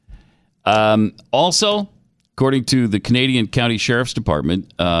is. Also, according to the Canadian County Sheriff's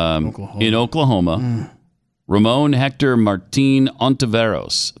Department in Oklahoma, Ramon Hector Martin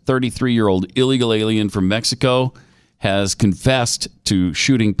Ontiveros, 33-year-old illegal alien from Mexico, has confessed to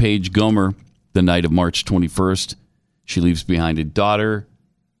shooting Paige Gomer the night of March 21st. She leaves behind a daughter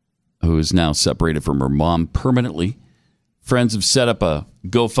who is now separated from her mom permanently. Friends have set up a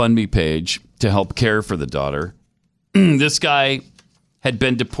GoFundMe page to help care for the daughter. This guy had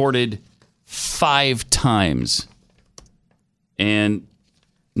been deported 5 times and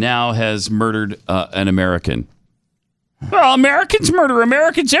now has murdered an American. Well, Americans murder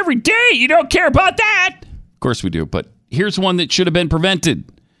Americans every day. You don't care about that. Of course we do, but here's one that should have been prevented.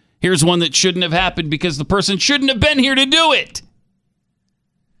 Here's one that shouldn't have happened because the person shouldn't have been here to do it.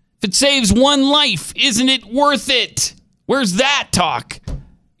 If it saves one life, isn't it worth it? Where's that talk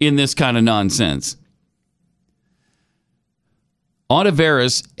in this kind of nonsense?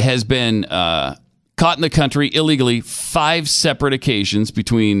 Ontiveros has been caught in the country illegally 5 separate occasions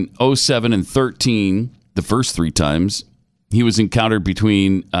between 2007 and 2013. The first 3 times he was encountered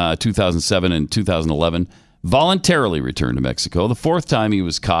between 2007 and 2011. Voluntarily returned to Mexico. The 4th time he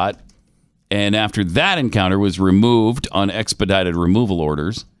was caught, and after that encounter was removed on expedited removal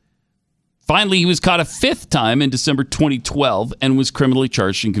orders. Finally, he was caught a 5th time in December 2012 and was criminally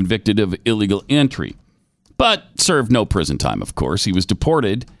charged and convicted of illegal entry, but served no prison time, of course. He was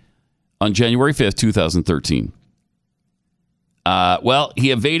deported on January 5th, 2013. Well, he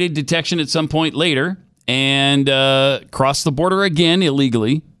evaded detection at some point later and crossed the border again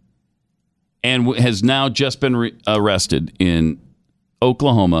illegally, and has now just been arrested in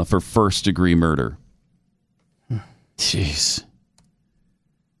Oklahoma for first-degree murder. Jeez.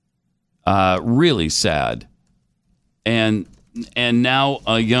 Really sad. And now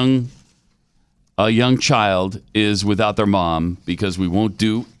a young child is without their mom because we won't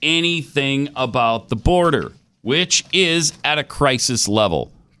do anything about the border, which is at a crisis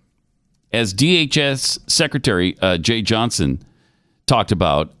level. As DHS Secretary Jay Johnson talked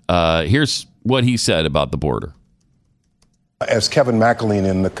about, here's what he said about the border. As Kevin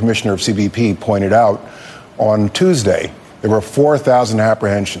McAleen, the commissioner of CBP, pointed out on Tuesday, there were 4,000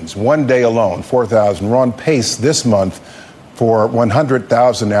 apprehensions. One day alone, 4,000. We're on pace this month for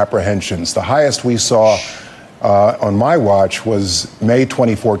 100,000 apprehensions. The highest we saw on my watch was May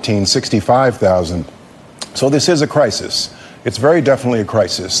 2014, 65,000. So this is a crisis. It's very definitely a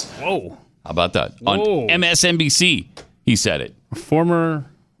crisis. Whoa. How about that? On MSNBC, he said it. Former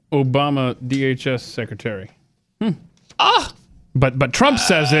Obama DHS secretary. But Trump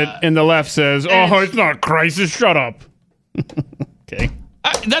says it, and the left says, "Oh, it's not a crisis. Shut up." Okay.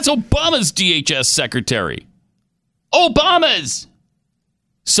 That's Obama's DHS secretary. Obama's.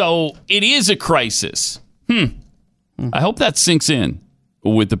 So it is a crisis. I hope that sinks in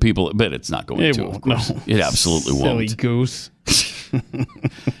with the people, but it's not going to, of course. No. It absolutely won't. Silly goose.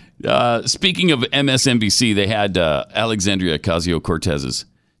 Speaking of MSNBC, they had Alexandria Ocasio-Cortez's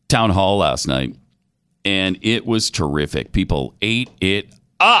town hall last night, and it was terrific. People ate it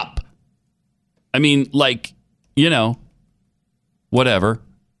up. I mean, like, whatever.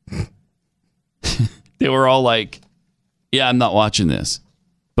 They were all like, yeah, I'm not watching this,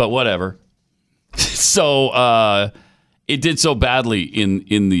 but whatever. So it did so badly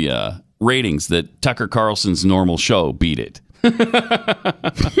in the ratings that Tucker Carlson's normal show beat it.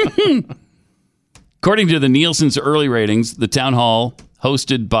 According to the Nielsen's early ratings, the town hall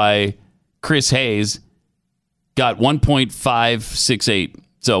hosted by Chris Hayes got 1.568.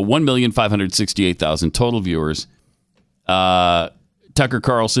 So 1,568,000 total viewers. Tucker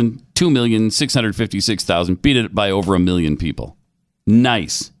Carlson, 2,656,000, beat it by over 1 million people.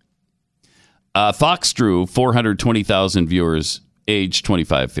 Nice. Fox drew 420,000 viewers age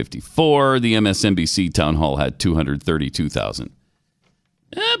 25-54. The MSNBC town hall had 232,000.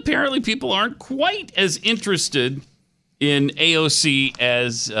 Apparently people aren't quite as interested in AOC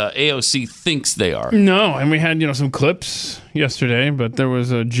as AOC thinks they are. No, and we had some clips yesterday, but there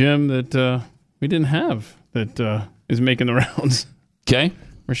was a gym that we didn't have that is making the rounds. Okay.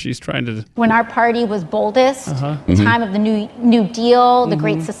 Where she's trying to... When our party was boldest, the time of the New Deal, the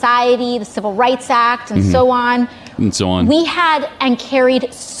Great Society, the Civil Rights Act, and so on. And so on. We had and carried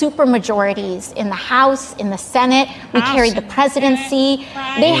supermajorities in the House, in the Senate. We carried the presidency.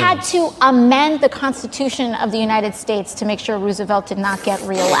 They had to amend the Constitution of the United States to make sure Roosevelt did not get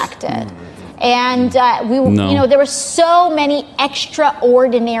reelected. And there were so many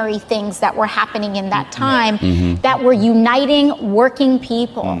extraordinary things that were happening in that time that were uniting working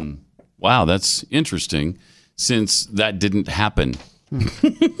people. Wow, that's interesting, since that didn't happen.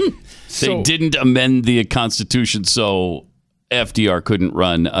 They didn't amend the Constitution so FDR couldn't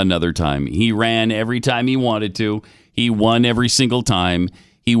run another time. He ran every time he wanted to. He won every single time.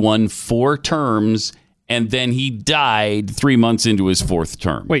 He won 4 terms, and then he died 3 months into his 4th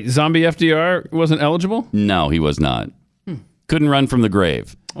term. Wait, zombie FDR wasn't eligible? No, he was not. Couldn't run from the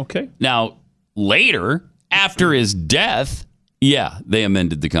grave. Okay. Now, later, after his death, they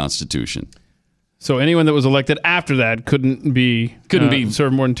amended the Constitution. So anyone that was elected after that couldn't be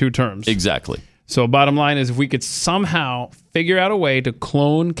serve more than 2 terms. Exactly. So bottom line is, if we could somehow figure out a way to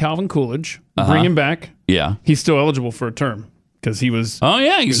clone Calvin Coolidge, bring him back, he's still eligible for a term because he was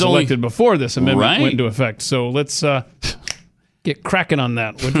he's elected before this amendment went into effect. So let's get cracking on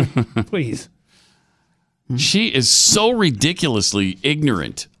that, would you? Please. She is so ridiculously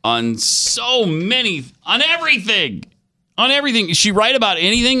ignorant on everything. On everything. Is she right about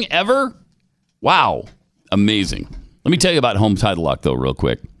anything ever? Wow. Amazing. Let me tell you about Home Title Lock, though, real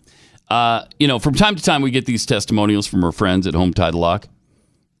quick. From time to time, we get these testimonials from our friends at Home Title Lock.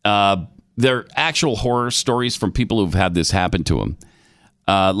 They're actual horror stories from people who've had this happen to them.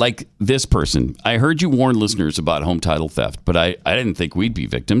 Like this person. I heard you warn listeners about home title theft, but I didn't think we'd be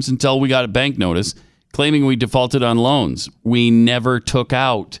victims until we got a bank notice claiming we defaulted on loans we never took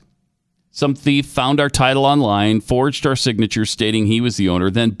out. Some thief found our title online, forged our signature stating he was the owner,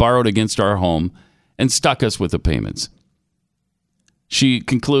 then borrowed against our home and stuck us with the payments. She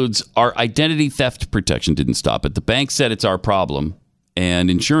concludes, our identity theft protection didn't stop it. The bank said it's our problem,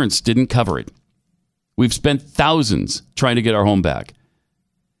 and insurance didn't cover it. We've spent thousands trying to get our home back.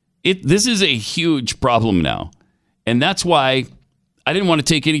 This is a huge problem now, and that's why I didn't want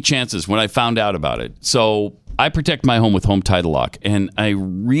to take any chances when I found out about it. So I protect my home with Home Title Lock, and I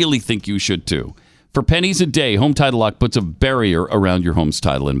really think you should too. For pennies a day, Home Title Lock puts a barrier around your home's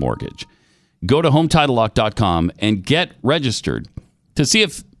title and mortgage. Go to HometitleLock.com and get registered to see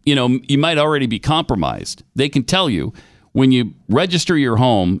if you might already be compromised. They can tell you when you register your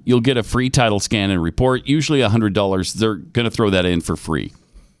home, you'll get a free title scan and report, usually $100. They're going to throw that in for free.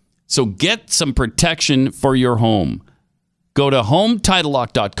 So get some protection for your home. Go to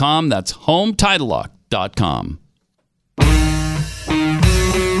HometitleLock.com. That's HometitleLock.com.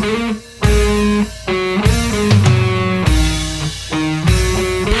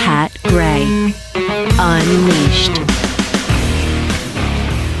 Pat Gray Unleashed.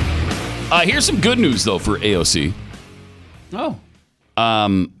 Here's some good news, though, for AOC.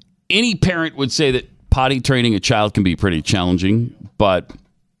 Any parent would say that potty training a child can be pretty challenging, but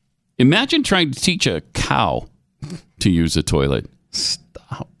imagine trying to teach a cow to use a toilet.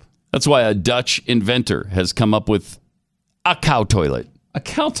 Stop. That's why a Dutch inventor has come up with a cow toilet. A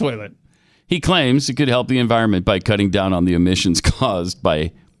cow toilet. He claims it could help the environment by cutting down on the emissions caused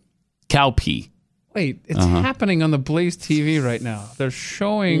by cow pee. Wait, it's happening on the Blaze TV right now. They're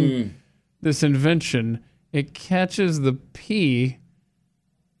showing this invention. It catches the pee.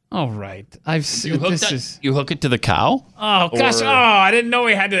 All right, I've seen this. You hook it to the cow? Oh gosh! I didn't know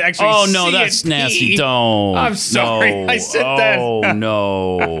we had to actually. Oh see no, that's it nasty! pee. Don't. I'm sorry. No. I said that. Oh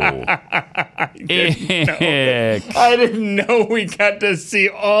no! I didn't know we got to see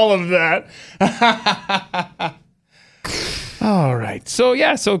all of that. All right.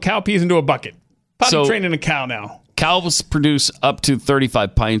 So cow pees into a bucket. Potty training a cow now. Cows produce up to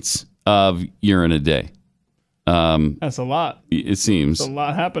 35 pints of urine a day. That's a lot. It seems. There's a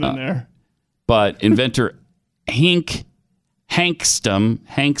lot happening there. But inventor Hankscom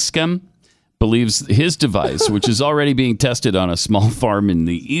believes his device, which is already being tested on a small farm in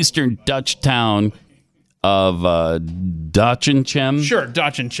the eastern Dutch town of Doetinchem. Sure,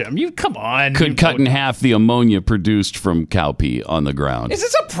 Doetinchem. You come on. Could cut in half the ammonia produced from cow pee on the ground. Is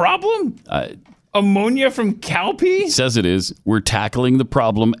this a problem? Ammonia from cow pee? Says it is. We're tackling the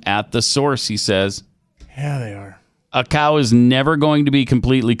problem at the source, he says. Yeah, they are. A cow is never going to be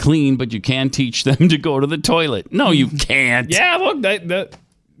completely clean, but you can teach them to go to the toilet. No, you can't. Yeah, look, that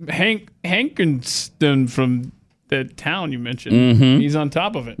Hankinston from the town you mentioned, he's on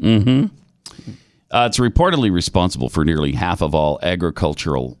top of it. It's reportedly responsible for nearly half of all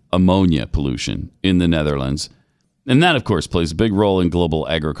agricultural ammonia pollution in the Netherlands. And that, of course, plays a big role in global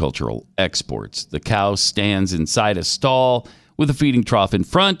agricultural exports. The cow stands inside a stall with a feeding trough in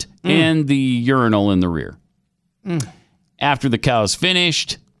front and the urinal in the rear. After the cow's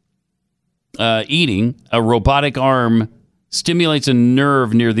finished eating, a robotic arm stimulates a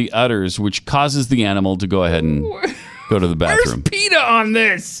nerve near the udders, which causes the animal to go ahead and go to the bathroom. Where's PETA on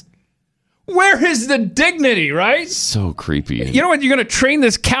this? Where is the dignity, right? So creepy. You know what? You're going to train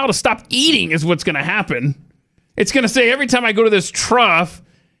this cow to stop eating is what's going to happen. It's going to say every time I go to this trough,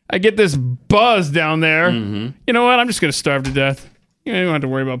 I get this buzz down there. Mm-hmm. You know what? I'm just going to starve to death. You don't have to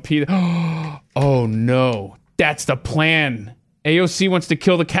worry about PETA. Oh, no. That's the plan. AOC wants to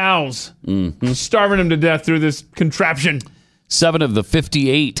kill the cows. Mm-hmm. Starving them to death through this contraption. 7 of the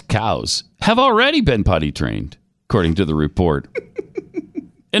 58 cows have already been potty trained, according to the report.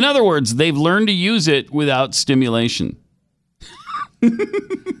 In other words, they've learned to use it without stimulation.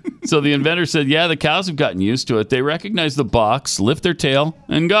 So the inventor said, yeah, the cows have gotten used to it. They recognize the box, lift their tail,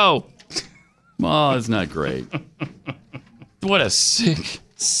 and go. Oh, isn't that great? What a sick,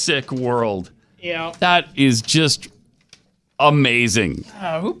 sick world. Yeah. That is just amazing.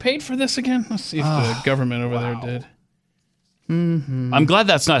 Who paid for this again? Let's see if the government over there did. Mm-hmm. I'm glad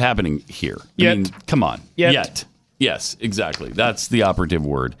that's not happening here. Yet. I mean, come on. Yet. Yes, exactly. That's the operative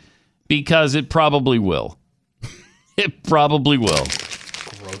word. Because it probably will. It probably will.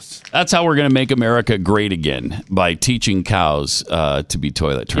 Gross. That's how we're going to make America great again, by teaching cows to be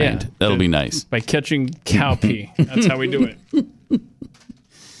toilet trained. Yeah, that'll be nice. By catching cow pee. That's how we do it.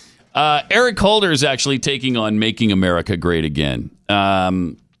 Eric Holder is actually taking on Making America Great Again.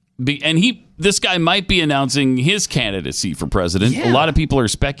 And this guy might be announcing his candidacy for president. Yeah. A lot of people are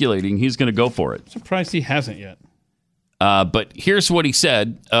speculating he's going to go for it. Surprised he hasn't yet. But here's what he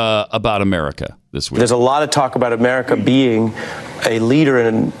said about America this week. There's a lot of talk about America being a leader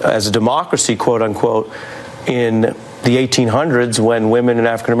as a democracy, quote unquote, in the 1800s when women and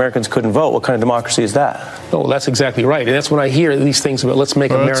African Americans couldn't vote. What kind of democracy is that? Oh, that's exactly right. And that's when I hear these things about let's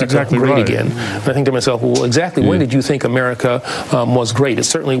make America great again. And I think to myself, well, exactly when did you think America was great? It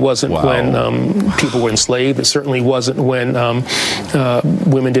certainly wasn't when people were enslaved. It certainly wasn't when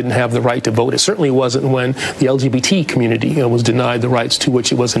women didn't have the right to vote. It certainly wasn't when the LGBT community was denied the rights to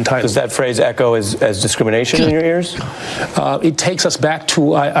which it was entitled. Does that phrase echo as discrimination in your ears? It takes us back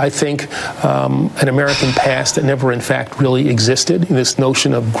to, I think, an American past that never, in fact, really existed. This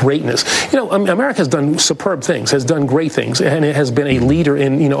notion of greatness. You know, America has done superb things, has done great things, and it has been a leader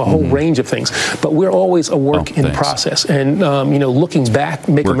in a whole range of things. But we're always a work in process. And looking back,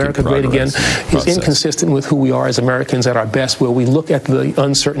 make America great again is inconsistent with who we are as Americans at our best, where we look at the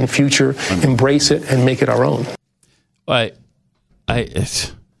uncertain future, embrace it, and make it our own. Why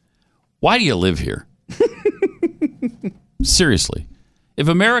do you live here? Seriously, if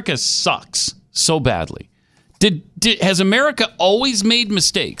America sucks so badly, has America always made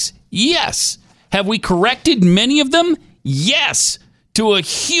mistakes? Yes. Have we corrected many of them? Yes. To a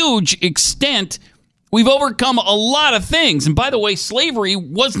huge extent, we've overcome a lot of things. And by the way, slavery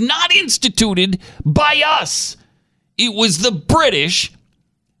was not instituted by us. It was the British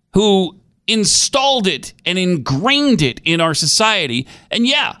who installed it and ingrained it in our society. And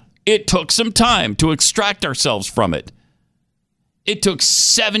yeah, it took some time to extract ourselves from it. It took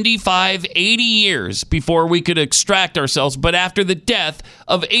 75, 80 years before we could extract ourselves, but after the death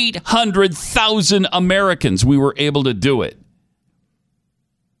of 800,000 Americans, we were able to do it.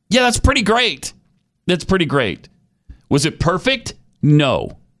 Yeah, that's pretty great. That's pretty great. Was it perfect?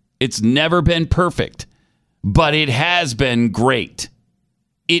 No. It's never been perfect, but it has been great.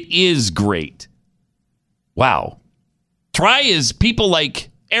 It is great. Wow. Try as people like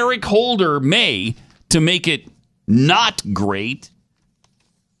Eric Holder may to make it not great,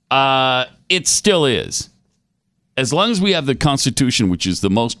 it still is. As long as we have the Constitution, which is the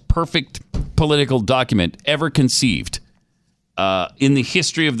most perfect political document ever conceived in the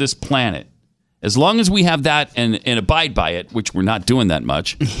history of this planet, as long as we have that and abide by it, which we're not doing that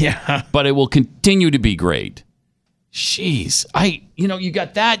much, but it will continue to be great. Jeez, you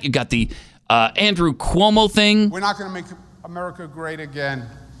got that. You got the Andrew Cuomo thing. We're not going to make America great again.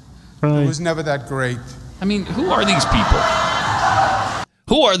 Right. It was never that great. I mean, who are these people?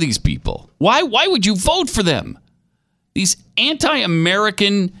 Who are these people? Why would you vote for them? These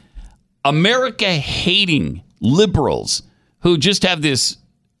anti-American, America-hating liberals who just have this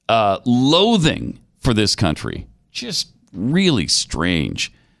loathing for this country. Just really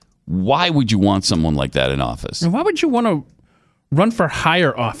strange. Why would you want someone like that in office? And why would you want to run for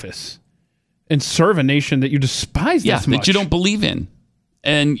higher office and serve a nation that you despise this much? That you don't believe in.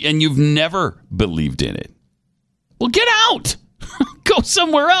 And you've never believed in it. Well, get out. Go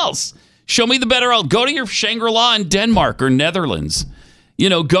somewhere else. Show me the better out. Go to your Shangri-La in Denmark or Netherlands.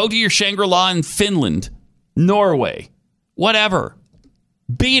 Go to your Shangri-La in Finland, Norway, whatever.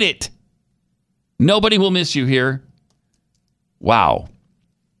 Beat it. Nobody will miss you here. Wow.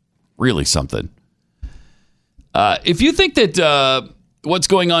 Really something. If you think that what's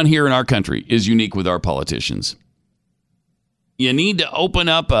going on here in our country is unique with our politicians, you need to open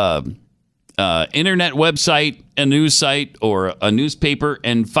up internet website, a news site, or a newspaper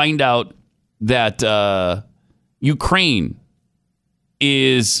and find out that Ukraine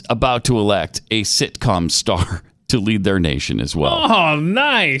is about to elect a sitcom star to lead their nation as well. Oh,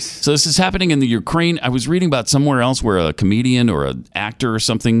 nice. So this is happening in the Ukraine. I was reading about somewhere else where a comedian or an actor or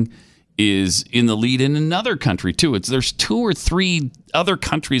something is in the lead in another country too. There's 2 or 3 other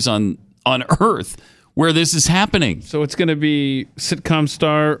countries on Earth where this is happening. So it's going to be sitcom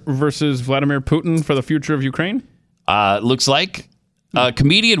star versus Vladimir Putin for the future of Ukraine? Looks like a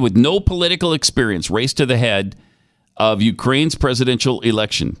comedian with no political experience raced to the head of Ukraine's presidential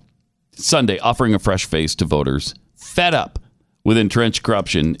election Sunday, offering a fresh face to voters fed up with entrenched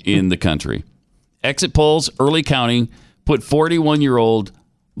corruption in the country. Exit polls, early counting, put 41-year-old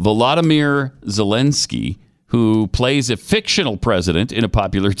Volodymyr Zelensky, who plays a fictional president in a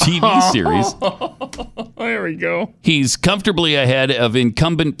popular TV series. There we go. He's comfortably ahead of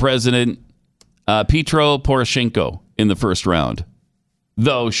incumbent President Petro Poroshenko in the first round,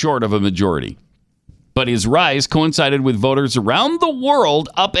 though short of a majority. But his rise coincided with voters around the world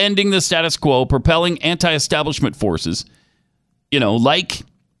upending the status quo, propelling anti-establishment forces, like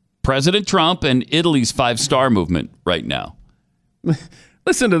President Trump and Italy's Five-Star movement right now.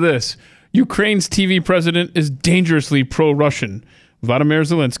 Listen to this. Ukraine's TV president is dangerously pro-Russian. Vladimir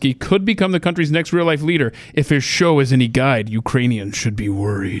Zelensky could become the country's next real-life leader. If his show is any guide, Ukrainians should be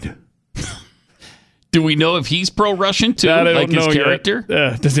worried. Do we know if he's pro-Russian too? That I like don't his know character?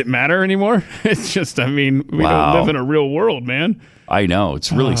 Does it matter anymore? It's just, we don't live in a real world, man. I know.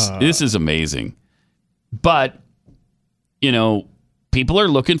 It's really, this is amazing. But, people are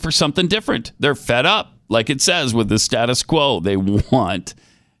looking for something different. They're fed up, like it says, with the status quo. They want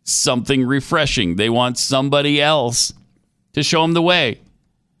something refreshing. They want somebody else to show them the way.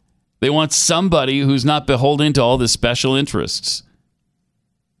 They want somebody who's not beholden to all the special interests.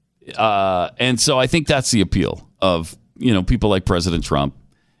 And so I think that's the appeal of, people like President Trump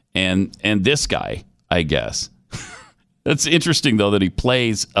and this guy, I guess. That's interesting, though, that he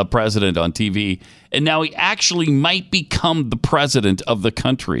plays a president on TV, and now he actually might become the president of the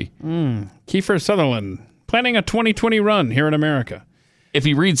country. Kiefer Sutherland, planning a 2020 run here in America. If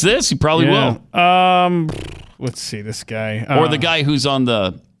he reads this, he probably will. Let's see, this guy. Or the guy who's on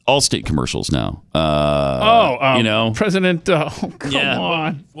the Allstate commercials now. President. Come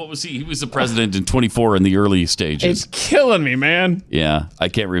on. What was he? He was the president in 24 in the early stages. It's killing me, man. Yeah, I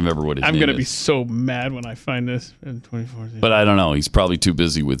can't remember what his name is. I'm going to be so mad when I find this in 24. But I don't know. He's probably too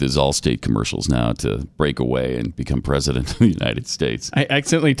busy with his Allstate commercials now to break away and become president of the United States. I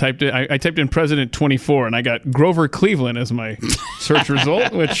accidentally typed it. I typed in President 24, and I got Grover Cleveland as my search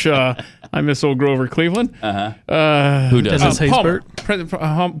result, which I miss old Grover Cleveland. Who does it? Palmer.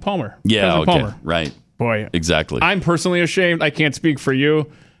 Palmer. Yeah, President Palmer. Right. Boy, exactly. I'm personally ashamed. I can't speak for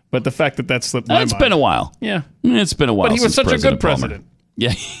you, but the fact that slipped my mind. It's been a while. Yeah. It's been a while. But he was such a good president.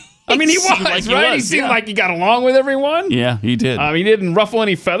 Yeah. I mean, he was, right? He seemed like he got along with everyone. Yeah, he did. He didn't ruffle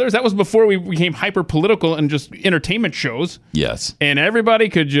any feathers. That was before we became hyper-political and just entertainment shows. Yes. And everybody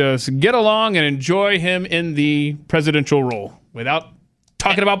could just get along and enjoy him in the presidential role without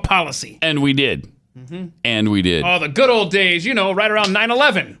talking about policy. And we did. Mm-hmm. And we did. Oh, the good old days, right around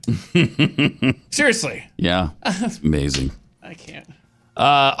 9/11. Seriously. Yeah. It's amazing. I can't.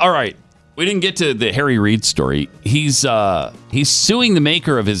 All right. We didn't get to the Harry Reid story. He's suing the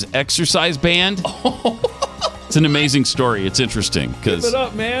maker of his exercise band. It's an amazing story. It's interesting because Give it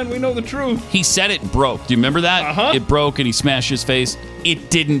up, man. We know the truth. He said it broke. Do you remember that? Uh-huh. It broke and he smashed his face. It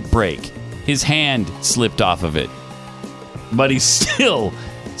didn't break. His hand slipped off of it. But he's still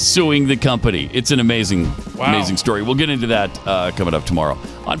suing the company. It's an amazing story. We'll get into that coming up tomorrow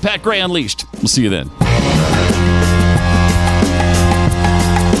on Pat Gray Unleashed. We'll see you then.